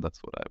experience, that's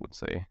what I would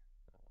say.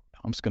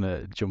 I'm just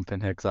gonna jump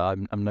in here because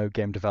I'm no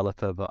game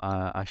developer, but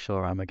I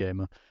sure am a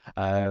gamer.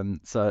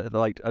 So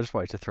like I just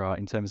wanted to throw out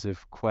in terms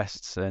of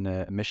quests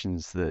and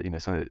missions that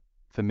something that,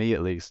 for me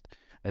at least,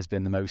 has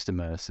been the most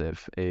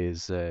immersive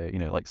is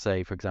like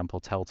say for example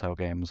Telltale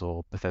games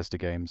or Bethesda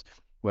games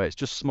where it's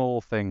just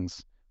small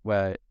things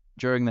where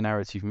during the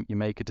narrative you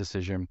make a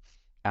decision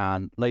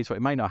and later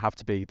it may not have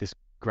to be this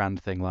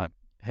grand thing like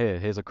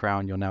here's a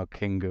crown, you're now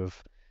king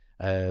of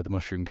the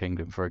Mushroom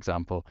Kingdom, for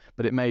example.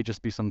 But it may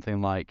just be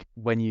something like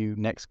when you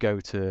next go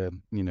to,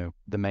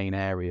 the main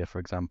area, for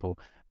example,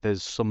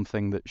 there's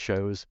something that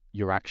shows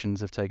your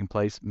actions have taken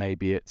place.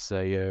 Maybe it's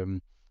a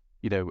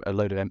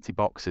load of empty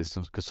boxes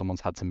because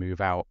someone's had to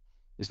move out.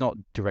 It's not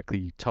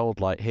directly told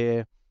like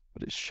here,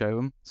 but it's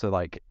shown. So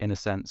like in a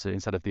sense,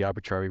 instead of the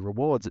arbitrary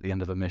rewards at the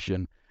end of a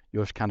mission,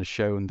 you're kind of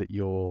shown that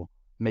you're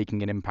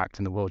making an impact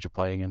in the world you're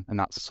playing in, and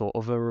that's sort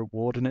of a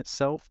reward in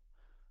itself.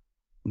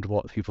 And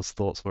what people's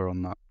thoughts were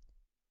on that.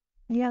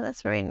 Yeah,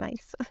 that's very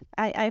nice.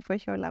 I for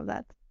sure love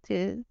that,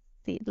 to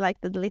see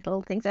like the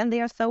little things, and they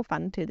are so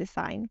fun to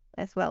design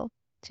as well,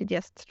 to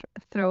just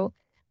throw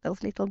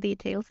those little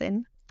details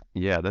in.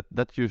 Yeah,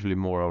 that's usually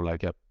more of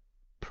like a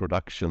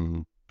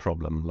production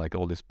problem, like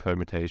all these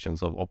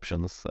permutations of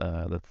options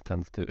that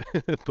tends to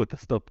put a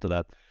stop to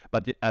that.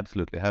 But yeah,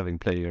 absolutely, having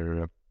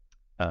player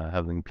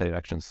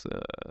actions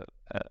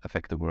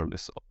affect the world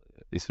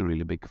is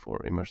really big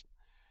for Immerse.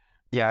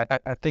 Yeah,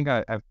 I think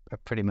I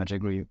pretty much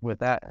agree with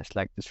that. It's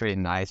like it's really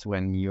nice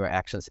when your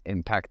actions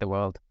impact the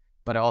world.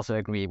 But I also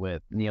agree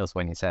with Nils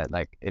when he said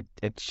like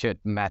it should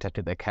matter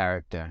to the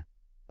character.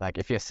 Like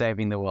if you're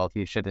saving the world,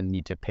 you shouldn't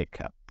need to pick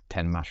up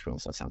 10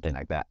 mushrooms or something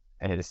like that.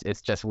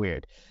 It's just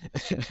weird.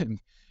 So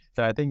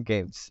I think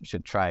games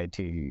should try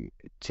to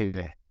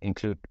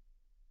include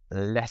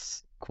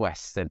less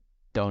quests that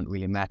don't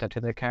really matter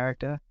to the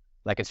character.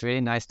 Like it's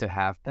really nice to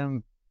have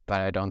them, but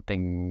I don't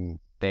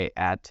think they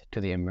add to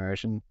the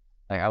immersion.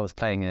 Like I was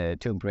playing a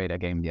Tomb Raider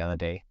game the other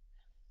day,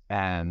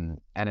 and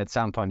at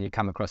some point you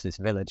come across this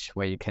village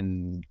where you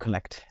can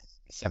collect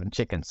 7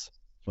 chickens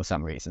for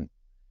some reason.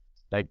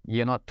 Like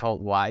you're not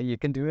told why you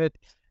can do it,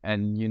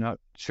 and you're not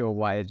sure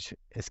why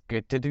it's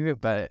good to do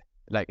it. But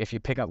like if you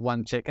pick up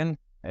 1 chicken,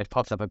 it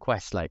pops up a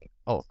quest like,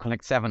 oh,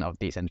 collect 7 of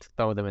these and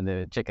throw them in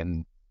the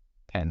chicken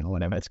pen or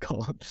whatever it's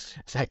called.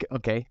 It's like,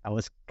 okay, I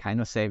was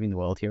kind of saving the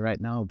world here right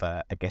now,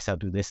 but I guess I'll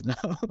do this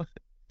now.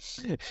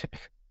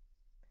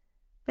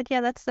 But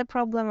yeah, that's the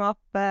problem of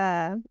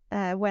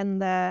when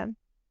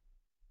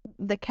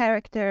the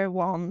character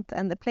want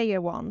and the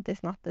player want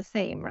is not the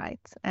same, right?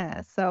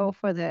 So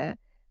for the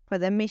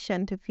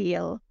mission to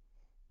feel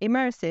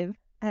immersive,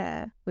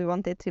 we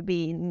want it to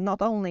be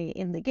not only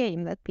in the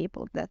game that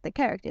the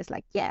characters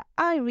like, yeah,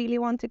 I really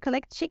want to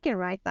collect chicken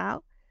right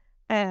now,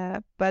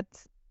 but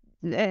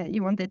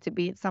you want it to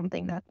be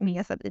something that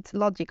Mia said it's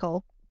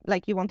logical.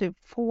 Like you want to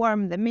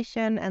form the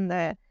mission and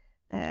the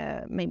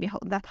maybe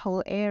that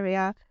whole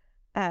area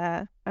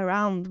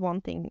around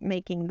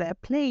making the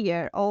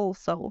player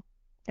also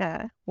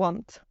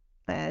want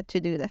to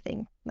do the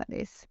thing that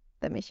is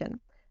the mission.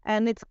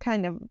 And it's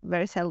kind of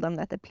very seldom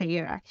that the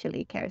player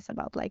actually cares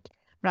about like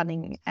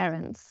running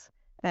errands.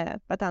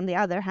 But on the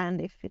other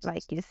hand, if it's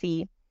like you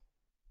see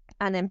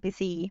an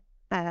NPC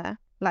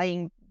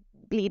lying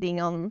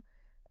bleeding on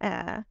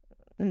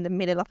in the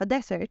middle of a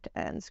desert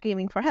and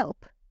screaming for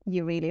help,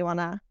 you really want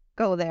to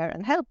go there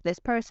and help this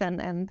person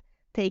and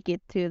take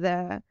it to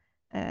the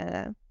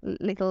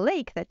little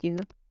lake that you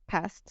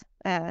passed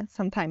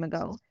some time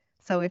ago.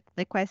 So if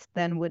the quest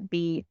then would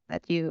be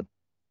that you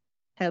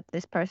help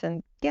this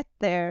person get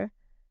there,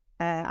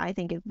 I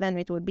think then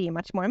it would be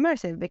much more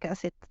immersive,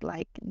 because it's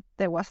like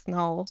there was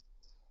no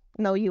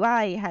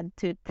UI had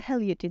to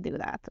tell you to do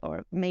that,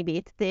 or maybe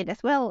it did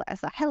as well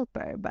as a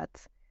helper, but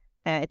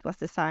it was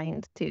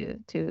designed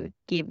to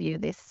give you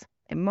this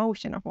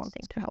emotion of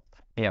wanting to help.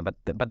 Yeah,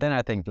 but then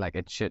I think like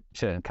it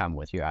shouldn't come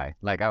with UI.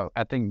 Like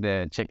I think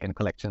the chicken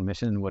collection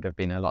mission would have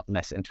been a lot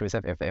less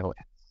intrusive if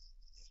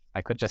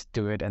I could just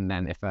do it, and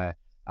then if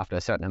after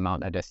a certain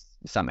amount,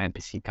 some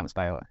NPC comes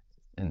by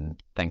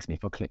and thanks me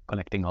for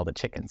collecting all the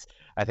chickens.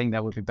 I think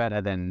that would be better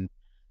than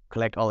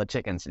collect all the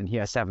chickens and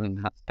here are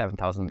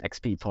 7,000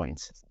 XP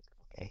points.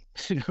 Okay,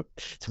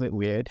 it's a bit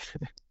weird.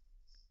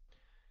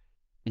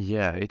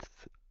 Yeah, it's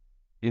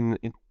in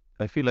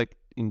I feel like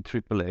in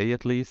AAA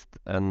at least,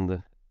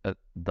 and at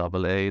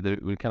AA,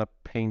 we kind of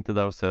painted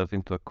ourselves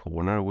into a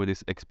corner with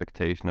this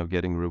expectation of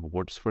getting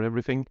rewards for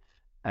everything.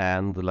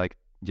 and like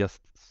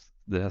just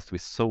there has to be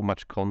so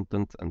much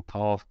content and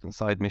tasks and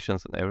side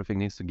missions and everything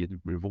needs to get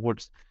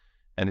rewards,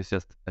 and it's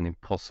just an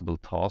impossible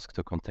task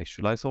to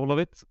contextualize all of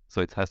it.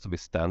 So it has to be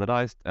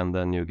standardized, and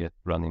then you get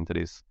run into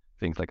these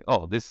things like,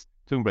 oh, this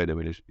Tomb Raider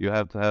village, you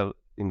have to have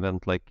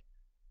invent like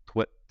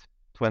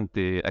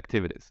 20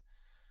 activities.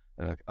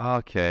 And like,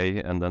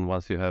 okay, and then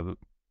once you have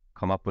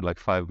come up with like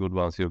 5 good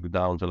ones, you go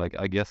down to like,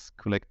 I guess,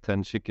 collect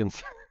 10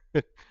 chickens.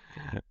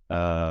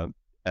 And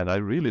I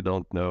really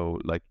don't know,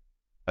 like,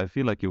 I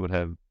feel like you would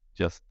have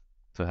just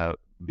to have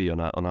be on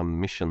a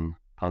mission,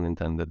 pun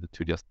intended,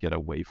 to just get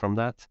away from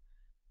that,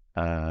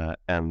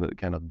 and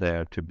kind of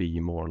dare to be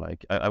more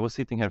like, I was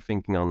sitting here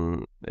thinking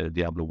on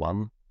Diablo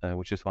 1,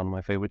 which is one of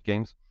my favorite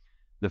games.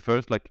 The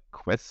first like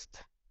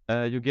quest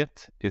you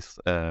get is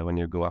when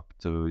you go up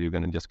to, you're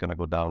gonna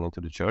go down into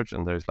the church,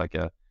 and there's like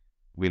a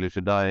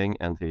villager dying,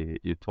 and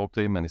you talk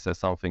to him, and he says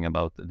something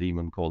about a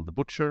demon called the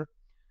Butcher,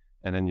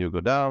 and then you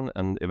go down,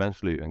 and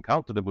eventually you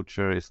encounter the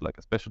Butcher. It's like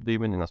a special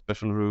demon in a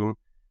special room,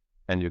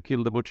 and you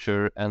kill the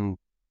Butcher, and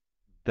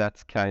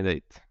that's kind of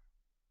it.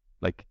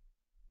 Like,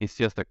 it's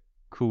just a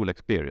cool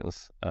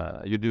experience.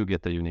 You do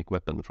get a unique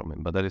weapon from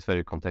him, but that is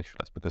very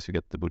contextualized because you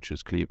get the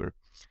Butcher's cleaver.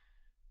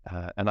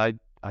 And I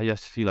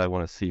just feel I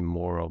want to see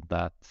more of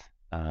that,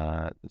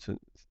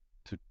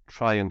 to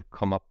try and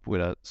come up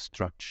with a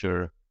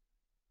structure.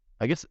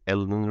 I guess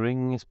Elden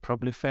Ring is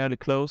probably fairly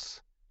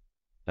close.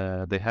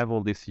 They have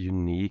all these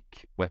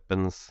unique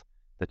weapons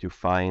that you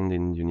find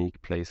in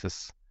unique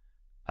places.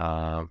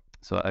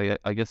 So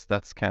I guess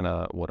that's kind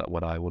of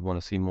what I would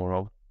want to see more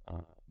of.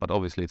 But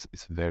obviously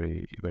it's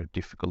very, very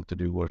difficult to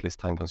do, or at least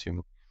time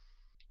consuming.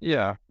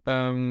 Yeah,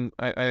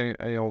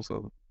 I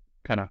also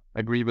kind of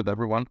agree with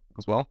everyone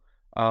as well.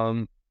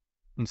 And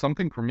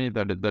something for me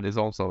that is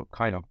also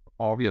kind of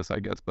obvious, I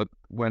guess, but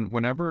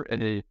whenever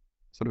a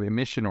sort of a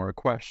mission or a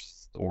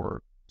quest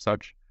or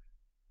such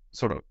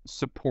sort of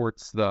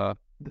supports the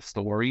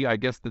story, I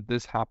guess that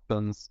this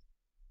happens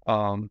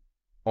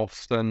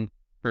often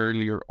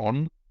earlier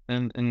on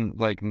in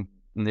like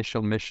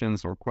initial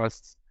missions or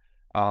quests.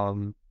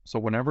 So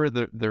whenever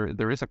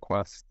there is a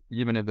quest,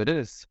 even if it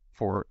is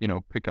for,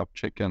 pick up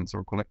chickens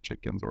or collect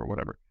chickens or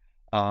whatever,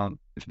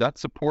 if that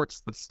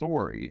supports the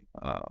story,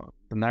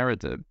 the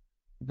narrative,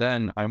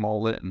 then I'm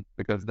all in,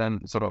 because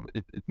then sort of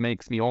it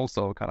makes me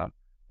also kind of,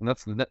 and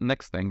that's the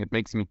next thing, it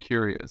makes me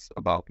curious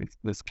about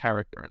this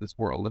character, this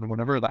world. And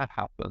whenever that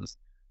happens,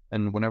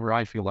 and whenever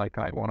I feel like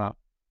I want to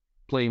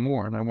play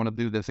more and I want to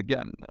do this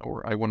again,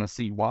 or I want to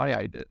see why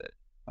I did it,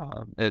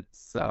 it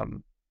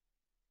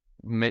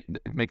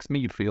makes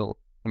me feel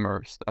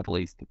immersed, at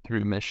least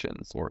through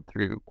missions or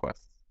through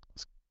quests.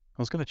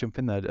 I was going to jump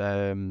in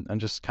there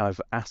and just kind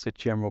of ask a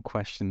general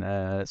question,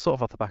 sort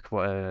of off the back of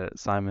what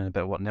Simon, a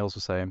bit of what Nils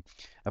was saying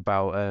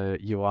about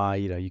UI.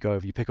 You go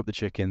over, you pick up the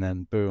chicken,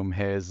 then boom,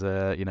 here's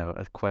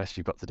a quest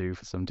you've got to do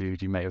for some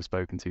dude you may have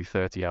spoken to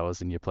 30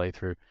 hours in your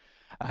playthrough.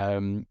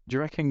 Do you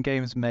reckon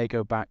games may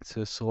go back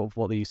to sort of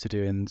what they used to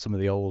do in some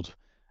of the old,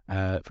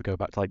 if we go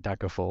back to like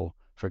Daggerfall,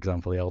 for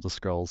example, the Elder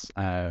Scrolls,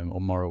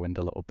 or Morrowind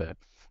a little bit,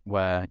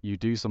 where you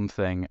do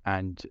something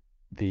and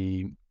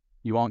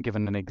you aren't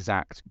given an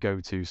exact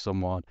go to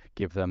someone,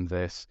 give them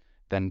this,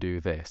 then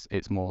do this.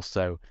 It's more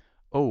so,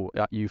 oh,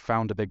 you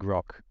found a big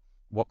rock.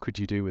 What could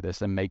you do with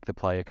this? And make the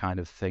player kind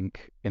of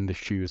think in the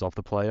shoes of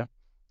the player,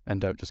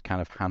 and don't just kind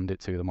of hand it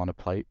to them on a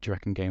plate. Do you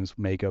reckon games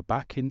may go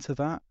back into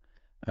that?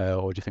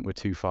 Or do you think we're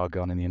too far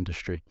gone in the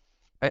industry?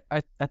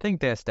 I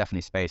think there's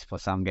definitely space for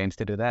some games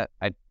to do that.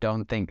 I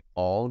don't think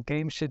all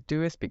games should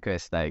do it,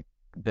 because like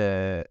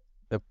the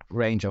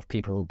range of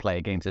people who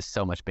play games is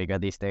so much bigger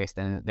these days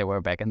than they were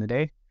back in the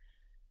day.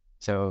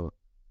 So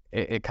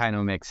it kind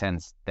of makes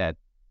sense that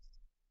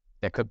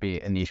there could be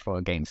a niche for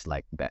games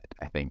like that,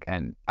 I think.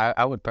 And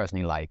I would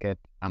personally like it.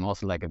 I'm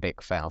also like a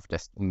big fan of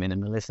just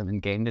minimalism in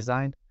game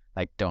design.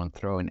 Like, don't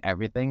throw in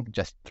everything,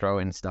 just throw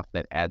in stuff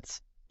that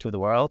adds to the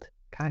world,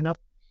 kind of.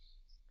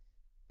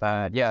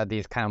 But yeah,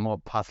 these kind of more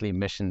puzzly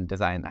mission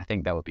design, I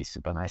think that would be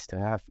super nice to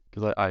have.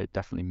 Because I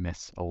definitely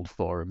miss old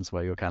forums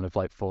where you're kind of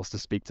like forced to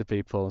speak to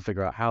people and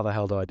figure out how the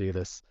hell do I do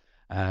this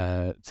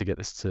to get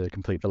this to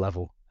complete the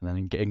level, and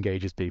then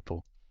engages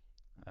people.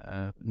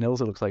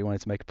 Nils, it looks like you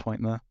wanted to make a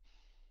point there.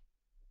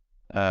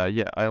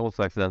 Yeah, I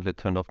also accidentally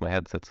turned off my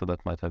headset, so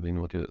that might have been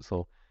what you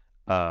saw.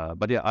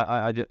 But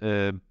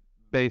yeah,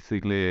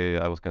 basically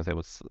I was gonna say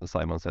what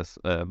Simon says.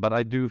 But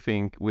I do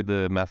think with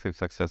the massive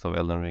success of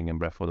Elden Ring and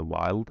Breath of the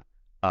Wild,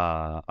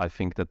 I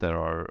think that there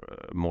are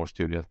more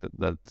studios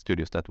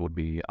that would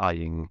be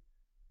eyeing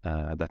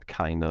that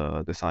kind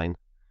of design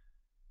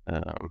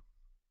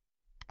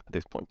at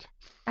this point.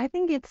 I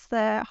think it's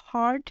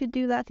hard to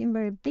do that in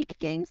very big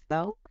games,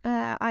 though.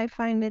 I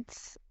find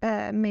it's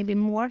maybe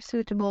more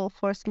suitable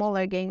for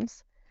smaller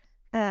games,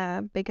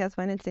 because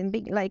when it's in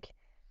big, like,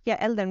 yeah,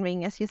 Elden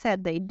Ring, as you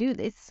said, they do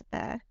this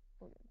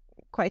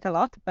quite a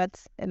lot,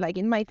 but like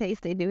in my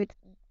taste, they do it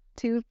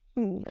too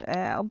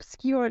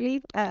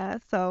obscurely.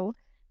 So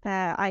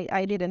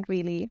I didn't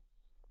really,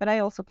 but I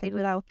also played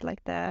without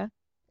like the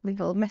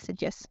little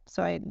messages,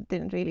 so I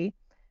didn't really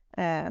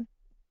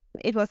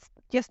it was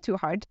just too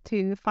hard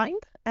to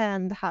find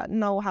and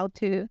know how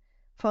to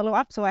follow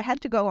up. So I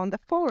had to go on the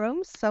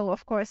forums. So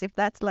of course, if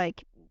that's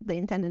like the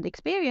intended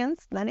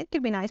experience, then it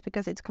could be nice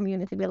because it's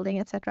community building,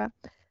 etc.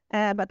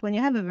 But when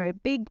you have a very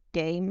big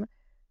game,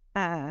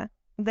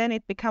 then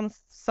it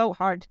becomes so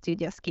hard to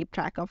just keep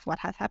track of what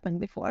has happened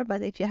before.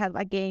 But if you have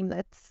a game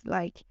that's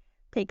like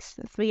takes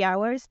 3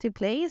 hours to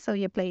play, so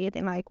you play it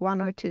in like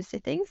 1 or 2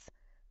 sittings,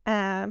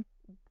 then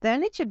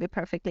it should be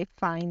perfectly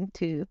fine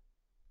to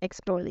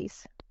explore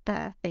these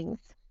things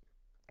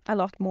a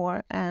lot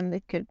more, and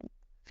it could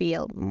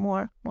feel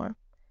more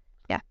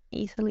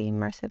easily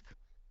immersive.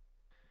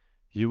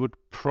 You would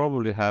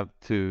probably have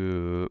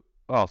to.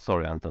 Oh,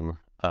 sorry, Anton.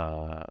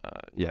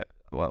 Yeah.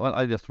 Well,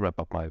 I just wrap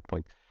up my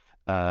point.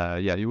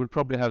 Yeah, you would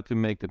probably have to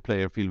make the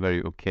player feel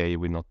very okay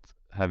with not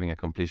having a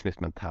completionist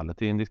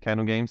mentality in these kind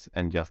of games,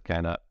 and just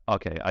kind of,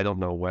 okay, I don't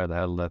know where the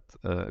hell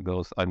that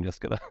goes. I'm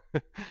just gonna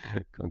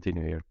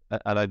continue here.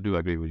 And I do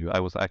agree with you. I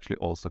was actually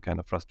also kind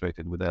of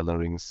frustrated with Elden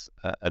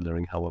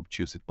Ring, how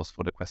obtuse it was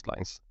for the quest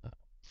lines.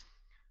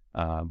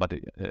 But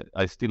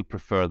I still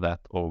prefer that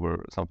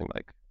over something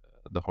like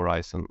the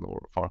Horizon or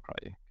Far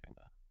Cry kind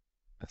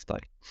of style.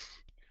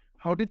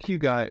 How did you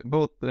guys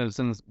both,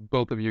 since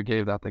both of you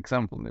gave that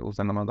example, Nils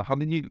and Amanda, how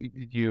did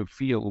you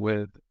feel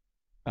with?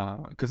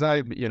 Because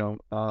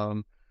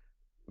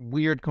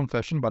weird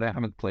confession, but I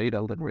haven't played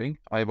Elden Ring.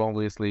 I've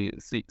obviously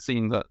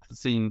seen the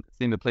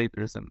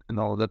playthroughs and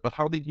all of that. But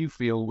how did you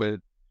feel with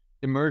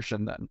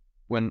immersion then,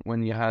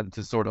 when you had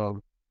to sort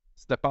of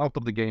step out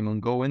of the game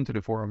and go into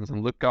the forums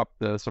and look up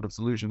the sort of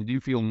solution? Did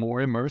you feel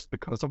more immersed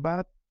because of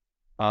that?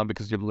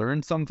 Because you've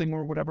learned something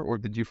or whatever, or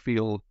did you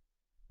feel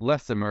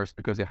less immersed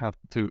because you have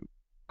to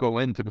go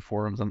into the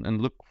forums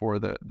and look for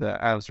the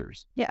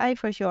answers? Yeah, I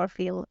for sure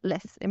feel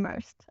less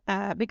immersed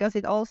because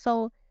it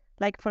also,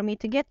 like for me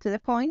to get to the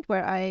point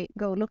where I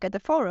go look at the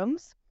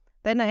forums,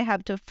 then I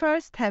have to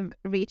first have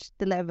reached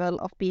the level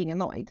of being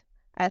annoyed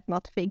at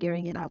not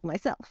figuring it out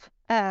myself.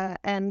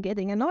 And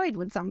getting annoyed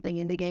with something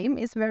in the game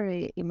is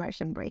very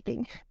immersion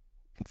breaking.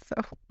 So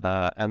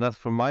And as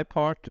for my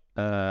part,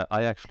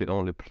 I actually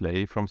only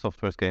play From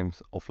Software's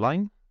games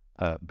offline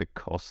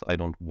because I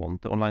don't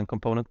want the online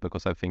component,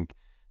 because I think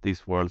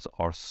these worlds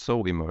are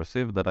so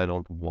immersive that I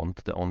don't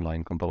want the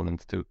online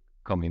component to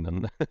come in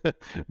and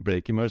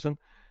break immersion.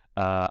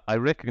 I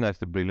recognize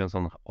the brilliance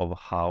of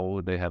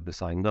how they have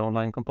designed the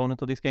online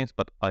component of these games,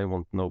 but I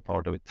want no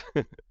part of it.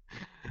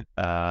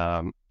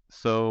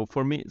 So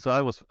for me,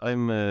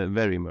 I'm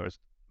very immersed,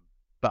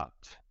 but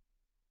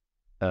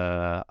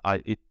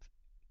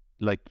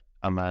like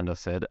Amanda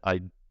said,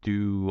 I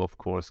do of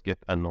course get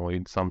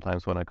annoyed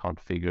sometimes when I can't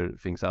figure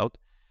things out,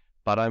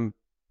 but I'm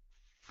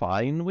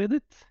fine with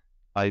it.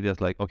 I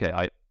just like,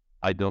 okay,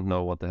 I don't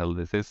know what the hell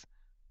this is.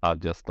 I'm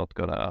just not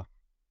gonna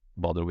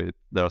bother with it.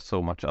 There are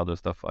so much other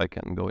stuff I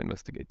can go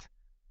investigate.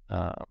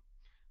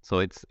 So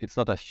it's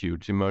not a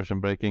huge immersion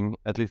breaking,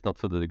 at least not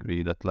to the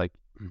degree that like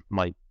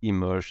my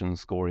immersion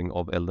scoring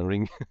of Elden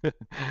Ring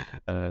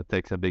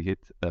takes a big hit.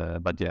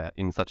 But yeah,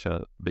 in such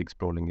a big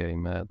sprawling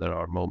game, there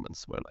are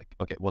moments where like,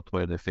 okay, what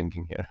were they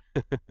thinking here?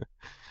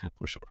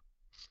 For sure.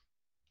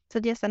 So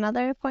just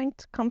another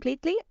point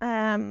completely,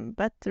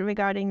 but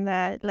regarding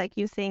the like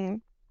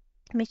using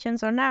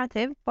missions or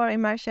narrative for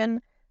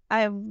immersion,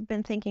 I've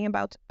been thinking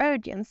about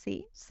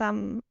urgency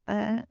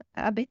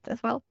a bit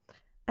as well,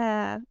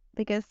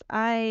 because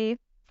I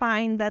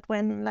find that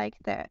when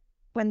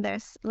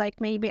there's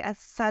like maybe a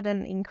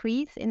sudden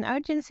increase in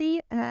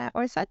urgency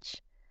or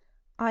such,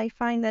 I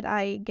find that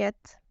I get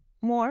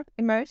more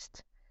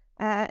immersed,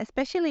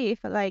 especially if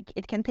like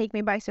it can take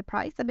me by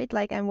surprise a bit,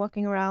 like I'm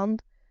walking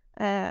around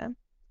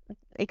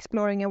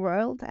exploring a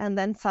world, and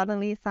then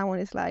suddenly someone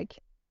is like,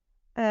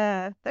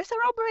 there's a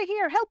robbery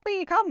here, help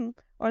me, come,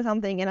 or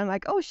something, and I'm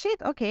like, oh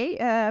shit,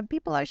 okay,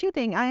 people are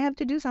shooting, I have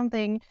to do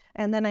something,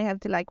 and then I have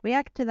to like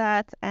react to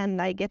that,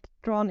 and I get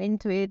drawn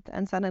into it,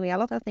 and suddenly a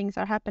lot of things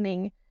are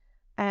happening,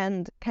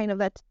 and kind of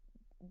that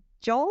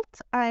jolt,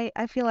 I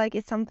feel like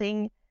it's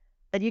something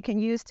that you can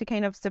use to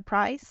kind of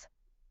surprise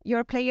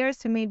your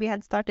players who maybe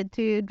had started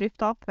to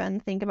drift off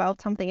and think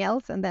about something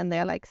else, and then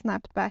they're like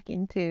snapped back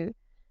into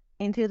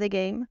the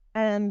game.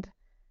 And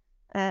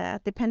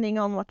depending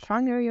on what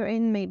genre you're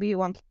in, maybe you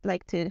want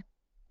like to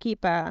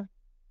keep a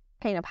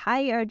kind of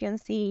high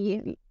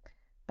urgency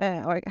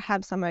or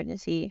have some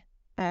urgency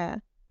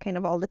kind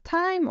of all the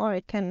time, or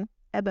it can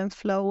ebb and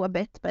flow a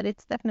bit, but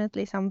it's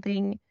definitely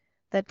something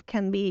that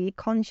can be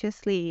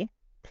consciously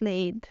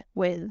played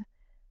with.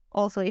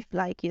 Also, if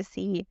like you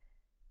see,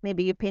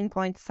 maybe you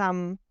pinpoint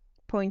some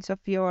points of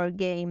your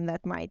game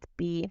that might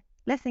be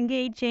less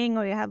engaging,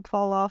 or you have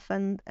fall off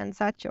and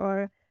such,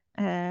 or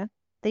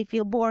they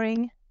feel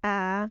boring,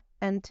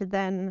 and to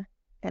then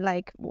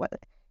like what,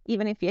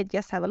 even if you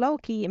just have a low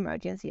key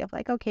emergency of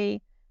like,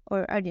 okay,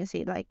 or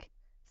urgency, like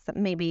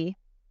maybe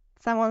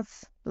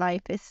someone's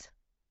life is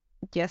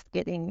just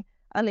getting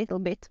a little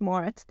bit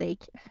more at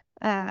stake,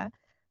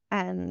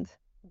 and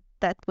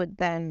that would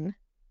then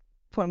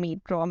for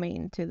me draw me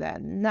into the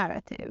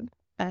narrative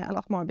a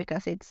lot more,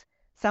 because it's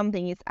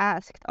something is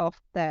asked of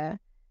the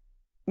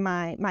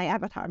my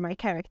avatar, my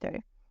character,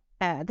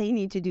 they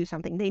need to do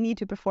something. They need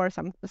to perform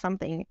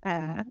something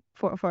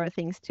for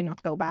things to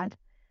not go bad,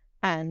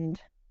 and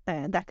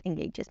that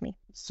engages me.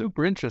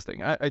 Super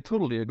interesting. I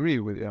totally agree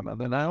with you, Emma.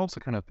 And I also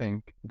kind of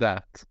think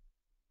that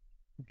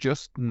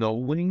just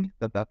knowing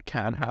that that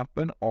can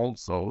happen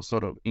also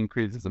sort of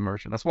increases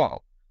immersion as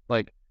well.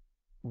 Like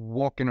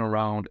walking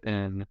around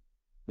in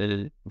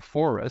the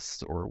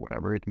forest or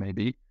whatever it may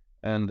be,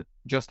 and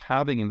just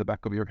having in the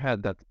back of your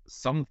head that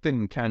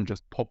something can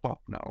just pop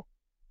up now.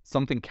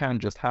 Something can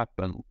just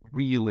happen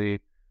really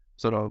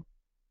sort of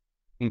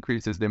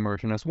increases the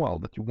immersion as well,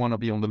 that you want to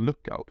be on the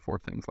lookout for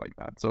things like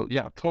that. So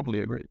yeah,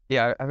 totally agree.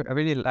 Yeah, I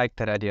really like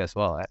that idea as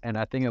well. And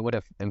I think it would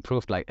have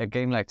improved, like a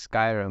game like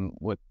Skyrim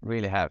would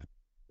really have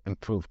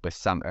improved with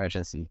some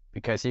urgency,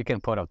 because you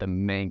can put off the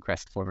main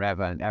quest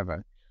forever and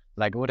ever.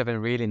 Like it would have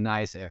been really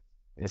nice if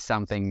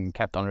something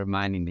kept on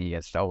reminding me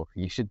as, oh,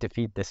 you should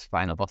defeat this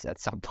final boss at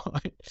some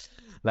point.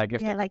 Like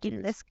if Like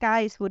if the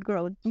skies would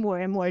grow more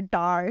and more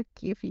dark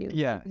if you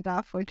Yeah. keep it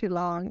off for too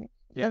long.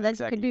 Yeah, And then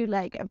exactly. you could do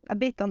like a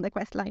bit on the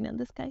quest line and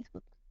the skies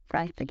would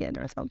bright again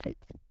or something.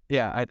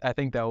 Yeah, I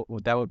think that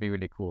would be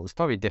really cool. It's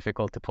probably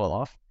difficult to pull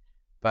off,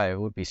 but it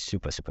would be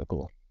super, super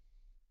cool.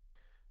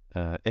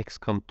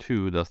 XCOM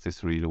 2 does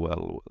this really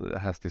well. It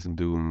has this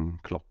doom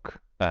clock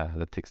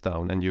that ticks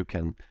down, and you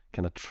can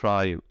kind of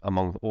try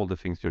among all the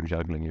things you're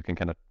juggling. You can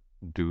kind of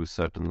do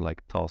certain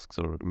like tasks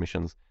or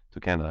missions to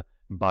kind of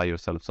buy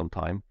yourself some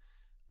time.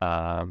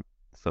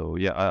 So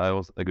yeah, I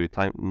also agree.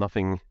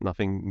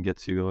 Nothing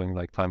gets you going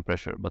like time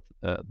pressure, but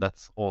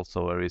that's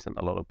also a reason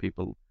a lot of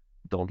people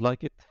don't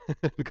like it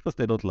because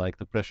they don't like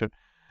the pressure.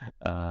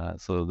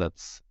 So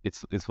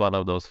it's one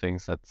of those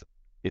things that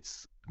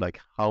it's like,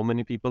 how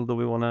many people do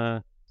we want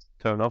to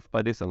turn off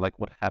by this, and like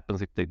what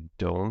happens if they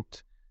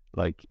don't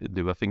like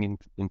do a thing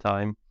in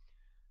time?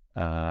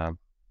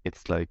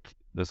 It's like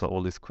there's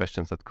all these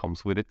questions that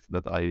comes with it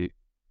that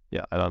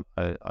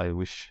I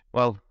wish,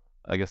 well,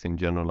 I guess in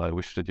general I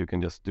wish that you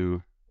can just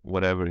do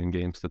whatever in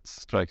games that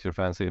strikes your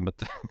fancy,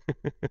 but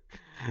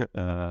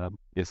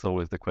it's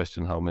always the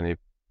question how many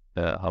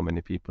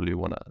people you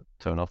want to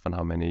turn off and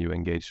how many you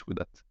engage with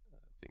that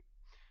thing.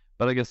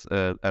 But I guess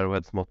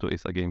Arrowhead's motto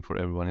is a game for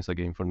everyone is a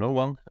game for no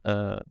one.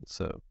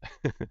 So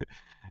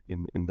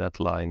in that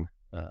line,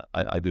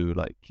 I do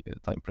like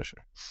time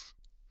pressure.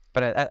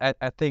 But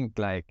I think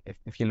like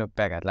if you look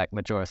back at like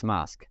Majora's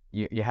Mask,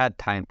 you had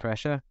time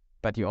pressure,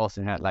 but you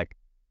also had like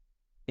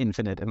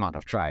infinite amount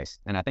of tries,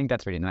 and I think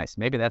that's really nice.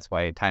 Maybe that's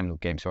why time loop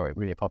games were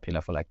really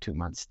popular for like 2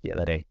 months the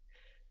other day.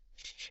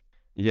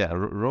 Yeah,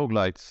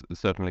 roguelites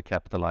certainly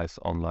capitalize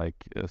on like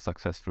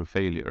success through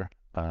failure.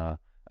 I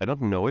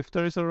don't know if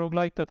there is a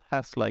roguelite that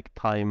has like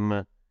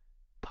time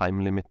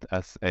limit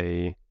as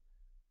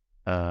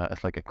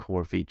like a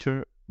core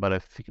feature, but I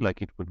feel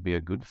like it would be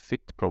a good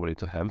fit probably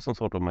to have some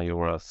sort of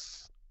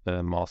Majora's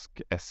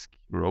Mask-esque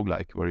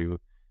roguelike where you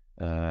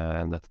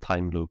and that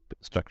time loop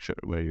structure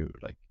where you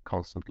like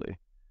constantly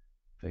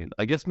fail.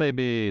 I guess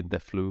maybe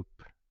Deathloop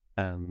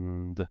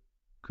and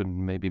could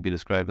maybe be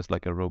described as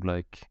like a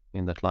roguelike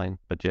in that line.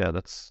 But yeah,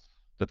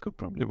 that could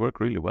probably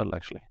work really well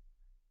actually.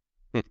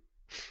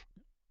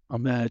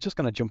 I'm just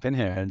going to jump in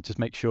here and just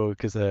make sure,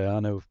 because I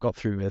know we've got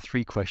through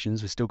 3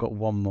 questions. We've still got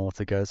 1 more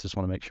to go, so just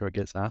want to make sure it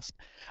gets asked.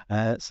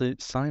 So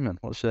Simon,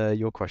 what's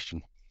your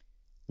question?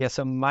 Yeah,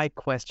 so my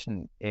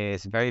question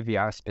is very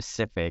VR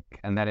specific,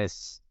 and that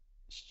is,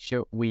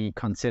 should we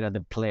consider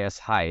the player's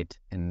height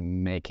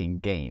in making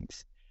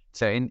games?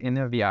 So in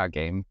a VR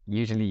game,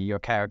 usually your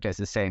character is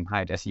the same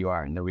height as you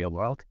are in the real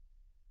world.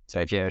 So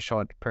if you're a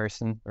short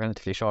person,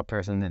 relatively short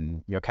person,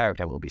 then your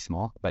character will be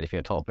small. But if you're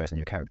a tall person,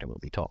 your character will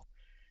be tall.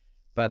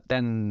 But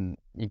then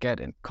you get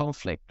in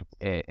conflict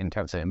in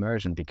terms of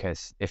immersion,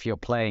 because if you're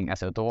playing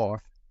as a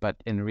dwarf, but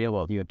in the real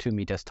world you're 2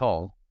 meters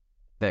tall,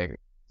 that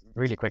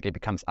really quickly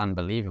becomes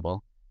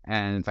unbelievable.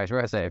 And vice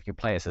versa, if you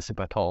play as a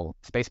super tall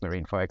space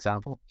marine, for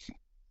example,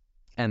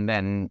 and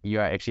then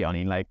you are actually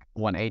only like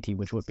 180,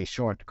 which would be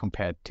short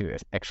compared to an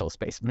actual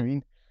space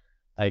marine.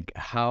 Like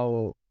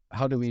how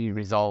do we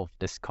resolve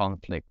this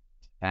conflict?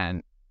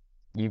 And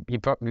you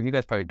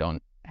guys probably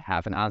don't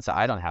have an answer.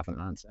 I don't have an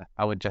answer.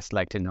 I would just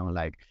like to know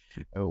like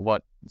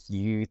what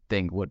you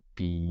think would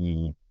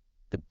be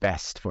the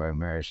best for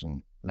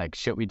immersion. Like,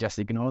 should we just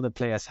ignore the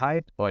player's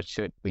height, or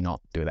should we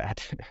not do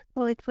that?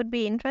 Well, it would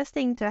be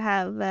interesting to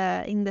have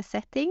in the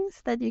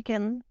settings that you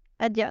can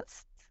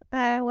adjust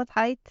what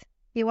height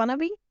you want to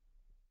be.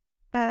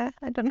 I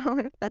don't know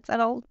if that's at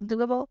all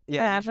doable.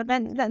 Yeah, But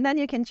then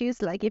you can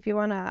choose like if you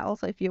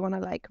wanna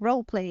like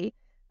role play,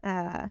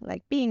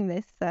 like being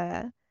this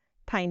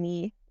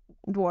tiny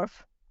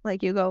dwarf,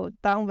 like you go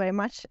down very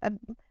much.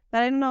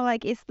 But I don't know,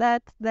 like is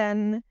that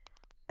then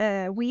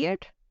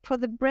weird for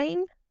the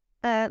brain?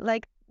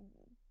 Like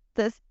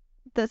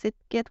does it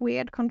get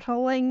weird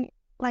controlling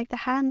like the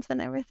hands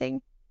and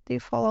everything? Do you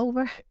fall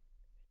over?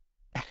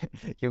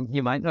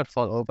 you might not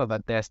fall over,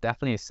 but there's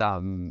definitely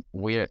some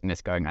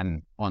weirdness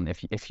going on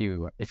if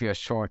you're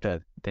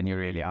shorter than you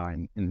really are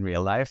in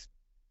real life.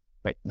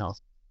 Wait, no.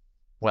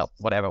 well,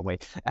 whatever way.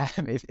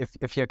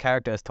 If your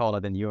character is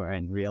taller than you are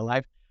in real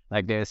life,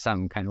 like there's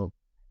some kind of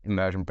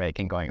immersion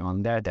breaking going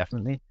on there,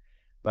 definitely.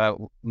 But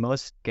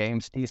most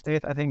games these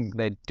days, I think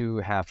they do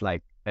have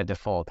like a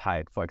default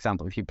height. For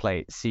example, if you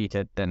play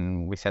seated,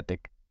 then we set the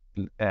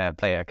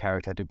player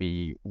character to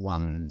be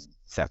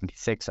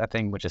 176, I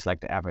think, which is like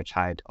the average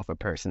height of a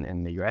person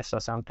in the US or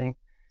something,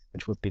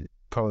 which would be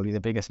probably the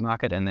biggest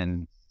market. And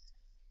then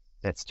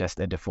that's just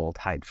a default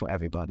height for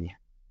everybody.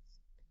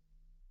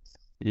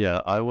 Yeah,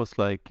 I was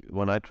like,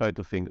 when I tried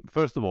to think,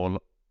 first of all,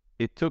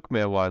 it took me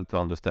a while to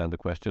understand the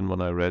question.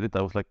 When I read it,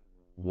 I was like,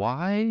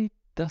 why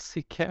does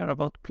he care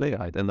about player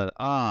height? And then,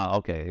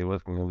 okay, it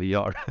was from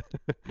VR.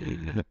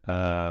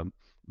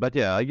 But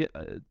yeah,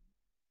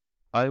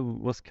 I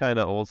was kind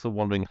of also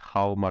wondering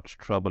how much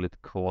trouble it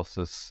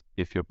causes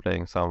if you're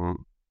playing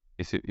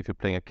if you're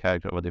playing a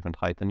character of a different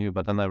height than you.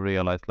 But then I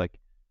realized, like,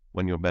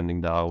 when you're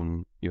bending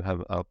down, you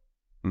have a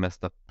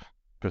messed up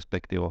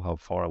perspective of how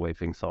far away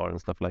things are and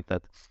stuff like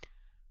that.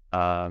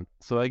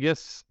 So I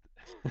guess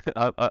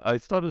I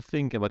started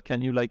thinking about,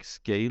 can you like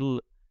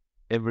scale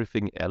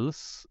everything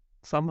else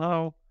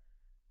somehow?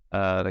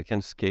 I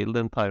can scale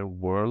the entire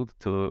world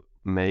to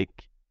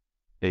make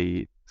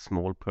a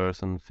small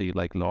person feel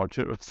like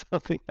larger or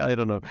something. I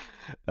don't know.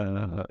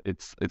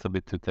 It's a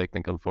bit too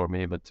technical for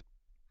me, but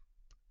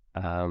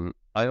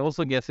I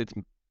also guess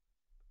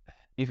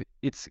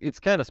it's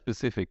kind of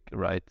specific,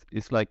 right?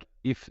 It's like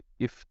if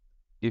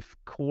the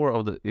core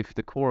of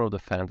the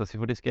fantasy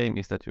for this game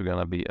is that you're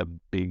gonna be a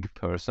big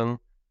person,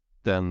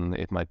 then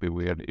it might be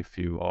weird if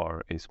you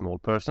are a small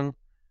person.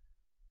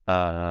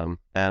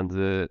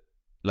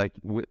 Like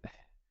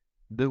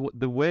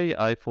the way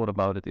I thought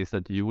about it is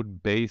that you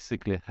would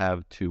basically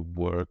have to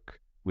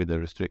work with the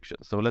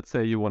restrictions. So let's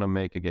say you want to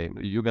make a game,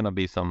 you're gonna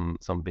be some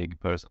big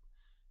person.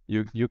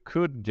 You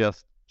could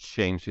just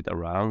change it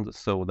around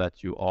so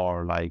that you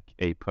are like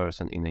a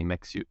person in a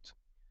mech suit,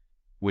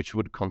 which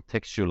would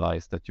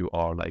contextualize that you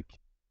are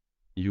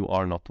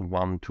not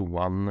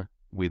one-to-one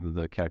with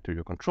the character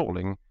you're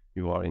controlling.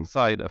 You are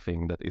inside a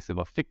thing that is of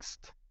a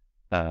fixed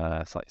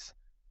size,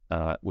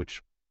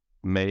 which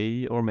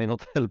may or may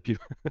not help you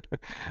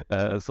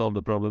solve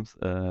the problems.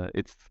 I'm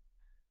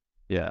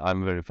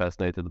very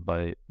fascinated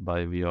by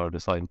VR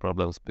design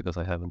problems because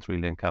I haven't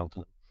really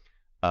encountered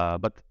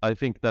them. But I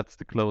think that's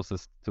the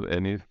closest to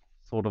any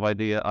sort of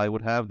idea I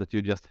would have, that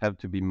you just have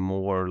to be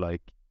more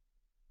like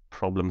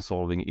problem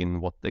solving in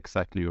what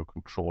exactly you're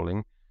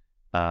controlling,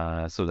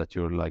 so that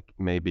you're like,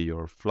 maybe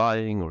you're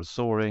flying or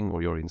soaring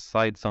or you're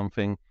inside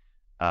something,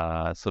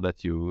 so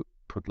that you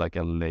put like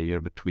a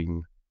layer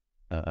between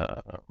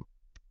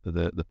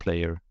the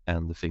player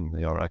and the thing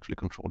they are actually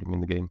controlling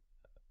in the game,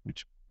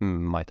 which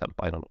might help.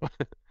 I don't know.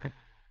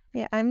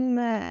 Yeah,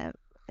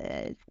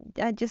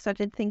 I just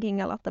started thinking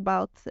a lot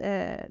about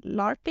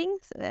LARPing,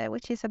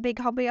 which is a big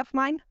hobby of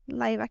mine,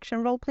 live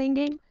action role playing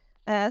game.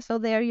 So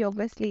there you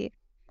obviously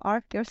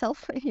are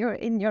yourself. You're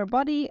in your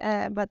body,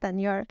 but then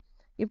you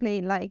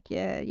play like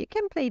you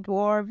can play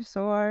dwarves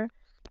or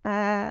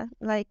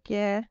like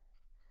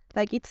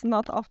it's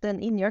not often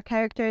in your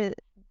character.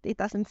 It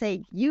doesn't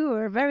say you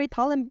are very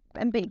tall and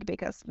big,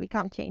 because we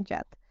can't change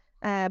that.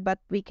 But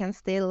we can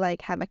still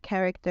like have a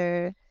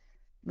character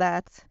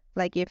that,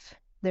 like, if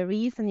the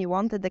reason you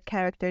wanted the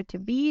character to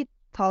be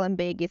tall and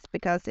big is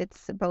because it's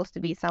supposed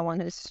to be someone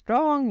who's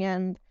strong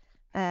and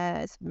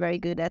is very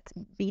good at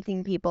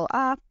beating people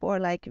up, or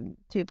like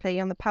to play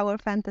on the power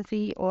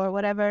fantasy or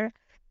whatever.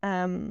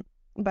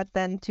 But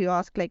then to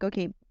ask like,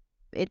 okay,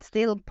 it's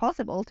still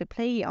possible to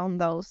play on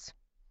those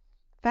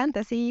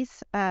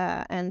fantasies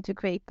and to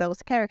create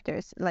those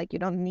characters. Like, you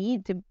don't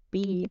need to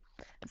be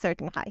a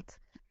certain height.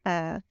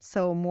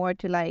 So more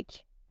to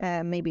like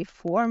maybe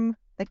form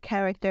the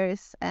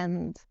characters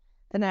and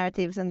the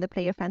narratives and the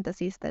player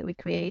fantasies that we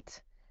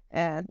create,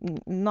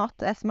 not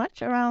as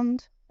much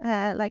around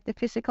like the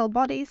physical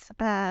bodies,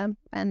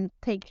 and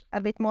take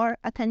a bit more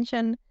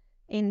attention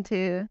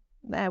into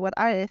what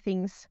other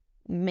things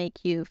make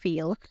you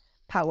feel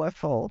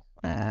powerful,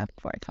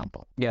 for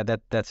example. Yeah,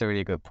 that's a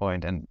really good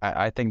point, and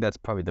I think that's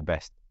probably the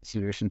best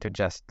solution, to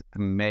just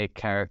make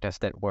characters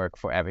that work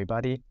for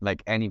everybody.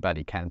 Like,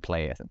 anybody can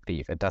play as a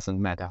thief. It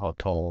doesn't matter how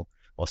tall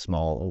or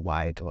small or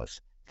wide or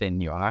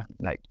thin you are.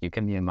 Like, you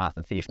can be a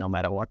master thief no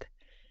matter what.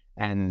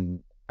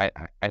 And I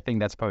think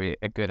that's probably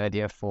a good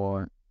idea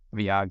for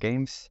VR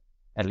games,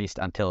 at least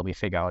until we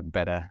figure out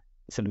better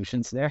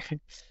solutions there.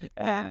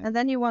 And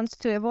then you want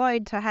to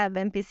avoid to have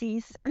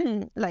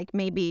NPCs like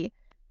maybe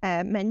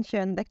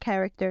mention the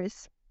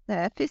character's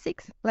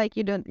physics. Like,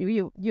 you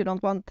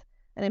don't want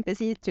an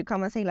NPC to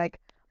come and say like,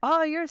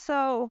 oh, you're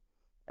so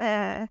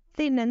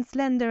thin and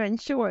slender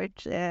and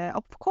short.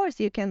 Of course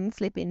you can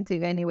slip into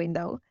any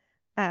window.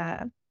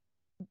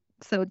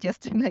 So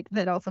just like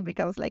that also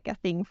becomes like a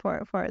thing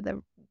for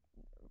the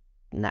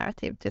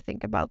narrative to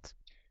think about.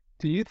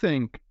 Do you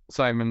think,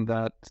 Simon,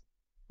 that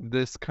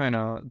this kind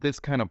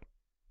of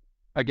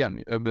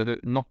again,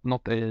 but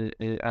not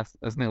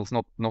as Nils,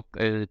 not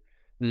a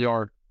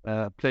VR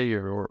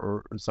player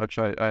or such.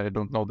 I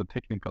don't know the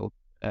technical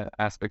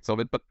aspects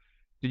of it, but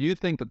do you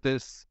think that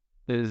this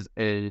is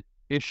a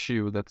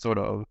issue that sort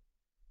of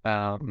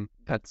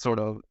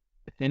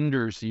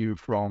hinders you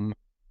from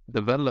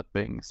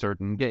developing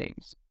certain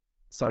games,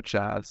 such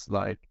as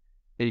like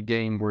a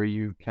game where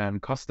you can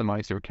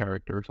customize your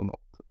characters a lot?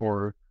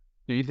 Or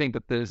do you think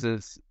that this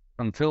is,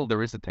 until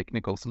there is a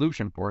technical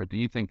solution for it, do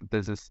you think that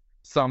this is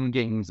some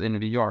games in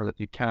VR that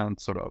you can't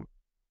sort of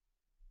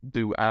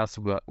do as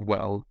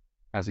well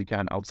as you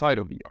can outside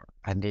of VR?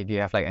 And did you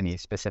have like any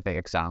specific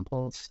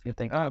examples you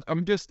think?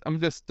 I'm just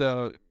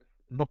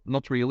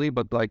not really,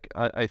 but like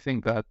I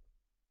think that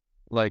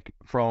like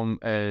from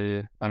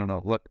a, I don't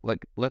know,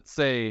 like let's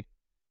say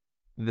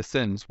The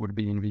Sims would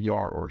be in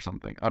VR or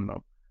something, I don't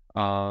know.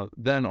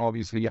 Then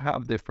obviously you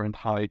have different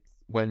heights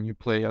when you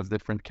play as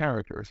different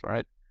characters,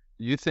 right?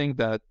 Do you think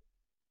that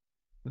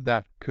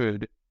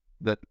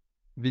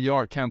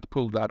VR can't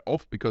pull that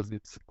off because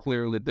it's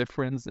clearly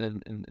difference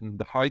in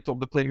the height of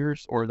the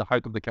players, or the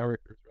height of the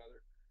characters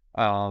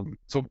rather?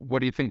 So what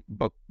do you think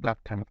about that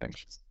kind of thing?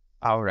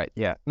 Oh, right.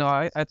 Yeah. No,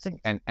 I think,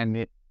 and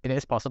it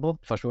is possible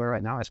for sure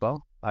right now as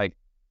well. Like,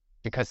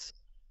 because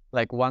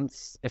like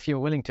once, if you're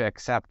willing to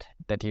accept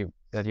that you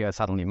are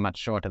suddenly much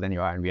shorter than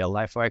you are in real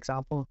life, for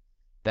example,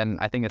 then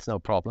I think it's no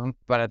problem.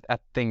 But I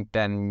think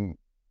then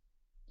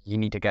you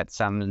need to get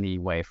some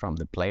leeway from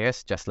the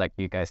players, just like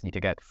you guys need to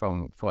get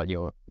for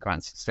your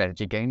grand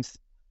strategy games.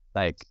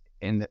 Like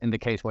in the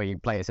case where you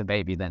play as a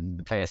baby, then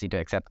the players need to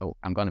accept, oh,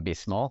 I'm going to be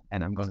small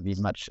and I'm going to be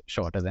much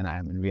shorter than I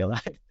am in real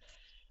life.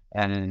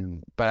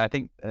 But I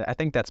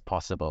think that's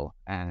possible,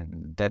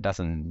 and that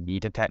doesn't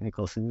need a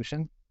technical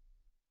solution.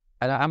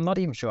 And I'm not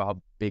even sure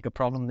how big a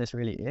problem this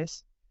really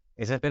is.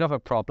 It's a bit of a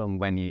problem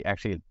when you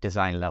actually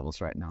design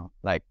levels right now,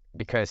 like,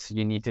 because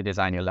you need to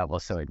design your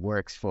levels so it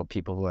works for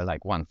people who are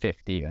like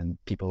 150 and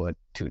people who are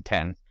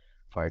 210,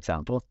 for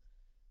example.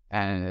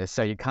 And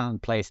so you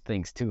can't place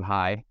things too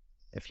high.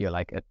 If you're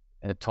like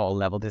a tall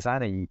level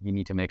designer, you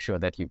need to make sure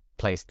that you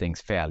place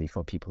things fairly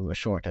for people who are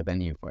shorter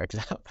than you, for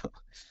example.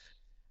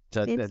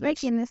 So It's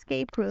like in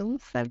escape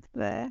rooms. I've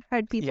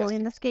heard people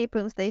in escape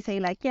rooms, they say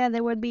like, yeah,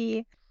 there would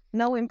be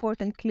no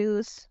important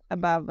clues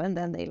above, and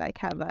then they like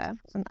have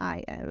an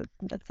eye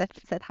that's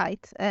set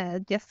height,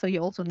 just so you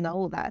also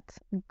know that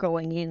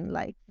going in,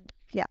 like,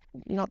 yeah,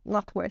 not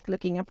worth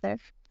looking up there.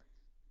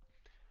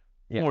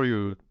 Yeah. Or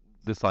you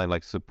design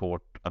like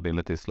support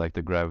abilities like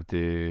the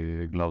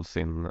gravity gloves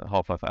in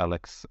Half-Life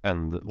Alyx,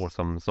 or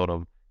some sort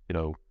of,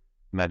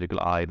 magical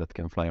eye that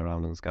can fly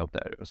around and scout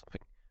the area or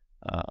something.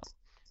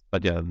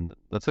 But yeah,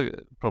 that's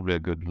probably a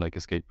good like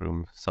escape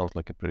room. Sounds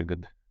like a pretty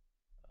good.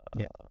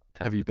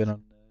 Have you been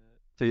on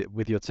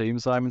with your team,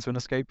 Simon, to an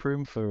escape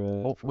room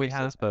for we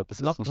research have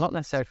purposes? not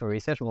necessarily for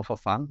research, more for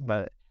fun,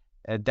 but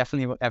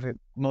definitely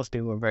most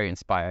people were very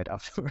inspired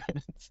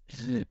afterwards.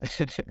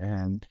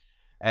 And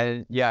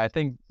yeah, I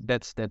think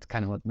that's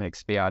kind of what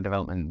makes VR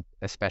development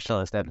special,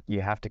 is that you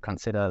have to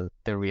consider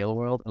the real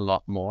world a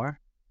lot more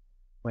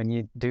when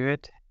you do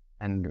it,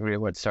 and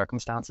real world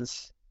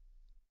circumstances.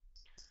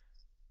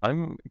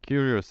 I'm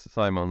curious,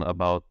 Simon,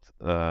 about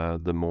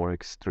the more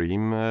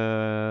extreme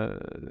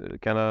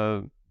kind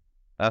of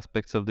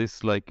aspects of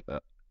this. Like,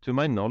 to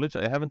my knowledge,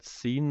 I haven't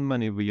seen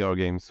many VR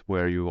games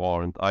where you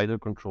aren't either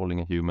controlling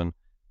a human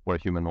or a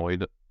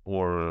humanoid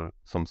or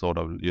some sort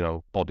of,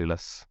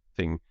 bodiless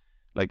thing.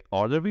 Like,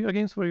 are there VR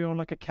games where you're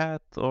like a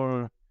cat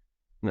or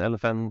an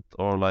elephant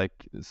or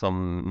like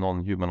some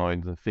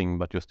non-humanoid thing,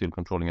 but you're still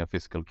controlling a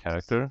physical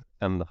character?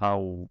 And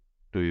how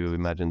do you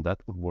imagine that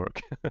would work?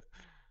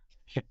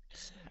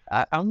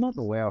 I'm not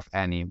aware of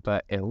any,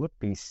 but it would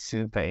be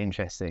super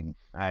interesting.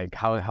 Like,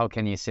 how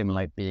can you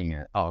simulate being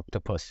an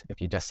octopus if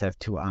you just have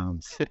 2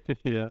 arms?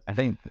 Yeah. I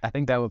think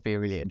that would be a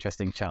really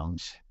interesting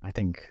challenge. I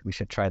think we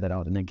should try that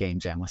out in a game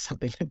jam or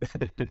something like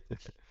that.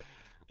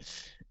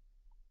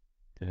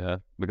 Yeah,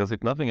 because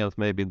if nothing else,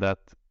 maybe that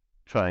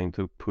trying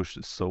to push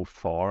so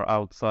far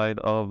outside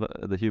of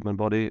the human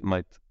body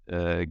might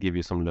give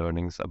you some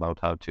learnings about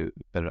how to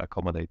better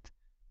accommodate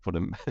for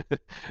the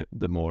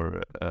the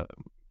more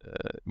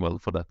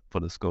for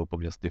the scope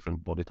of just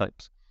different body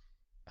types.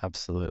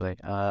 Absolutely.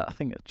 I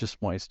think I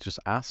just wanted to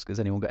ask, has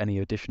anyone got any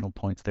additional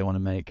points they want to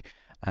make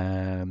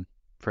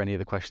for any of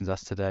the questions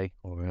asked today,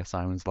 or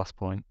Simon's last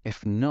point?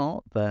 If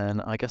not,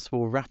 then I guess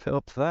we'll wrap it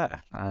up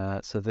there.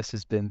 So this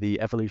has been the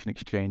Evolution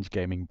Exchange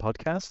Gaming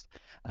Podcast,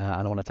 and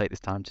I want to take this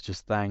time to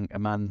just thank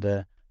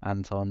Amanda,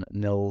 Anton,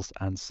 Nils,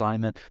 and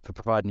Simon for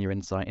providing your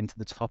insight into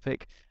the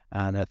topic.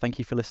 And thank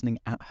you for listening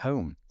at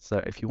home. So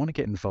if you want to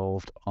get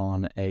involved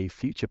on a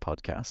future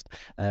podcast,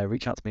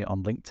 reach out to me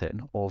on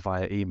LinkedIn or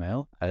via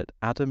email at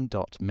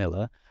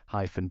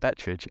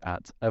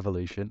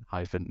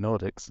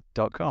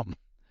adam.miller-bettridge@evolution-nordics.com.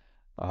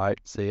 All right,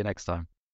 see you next time.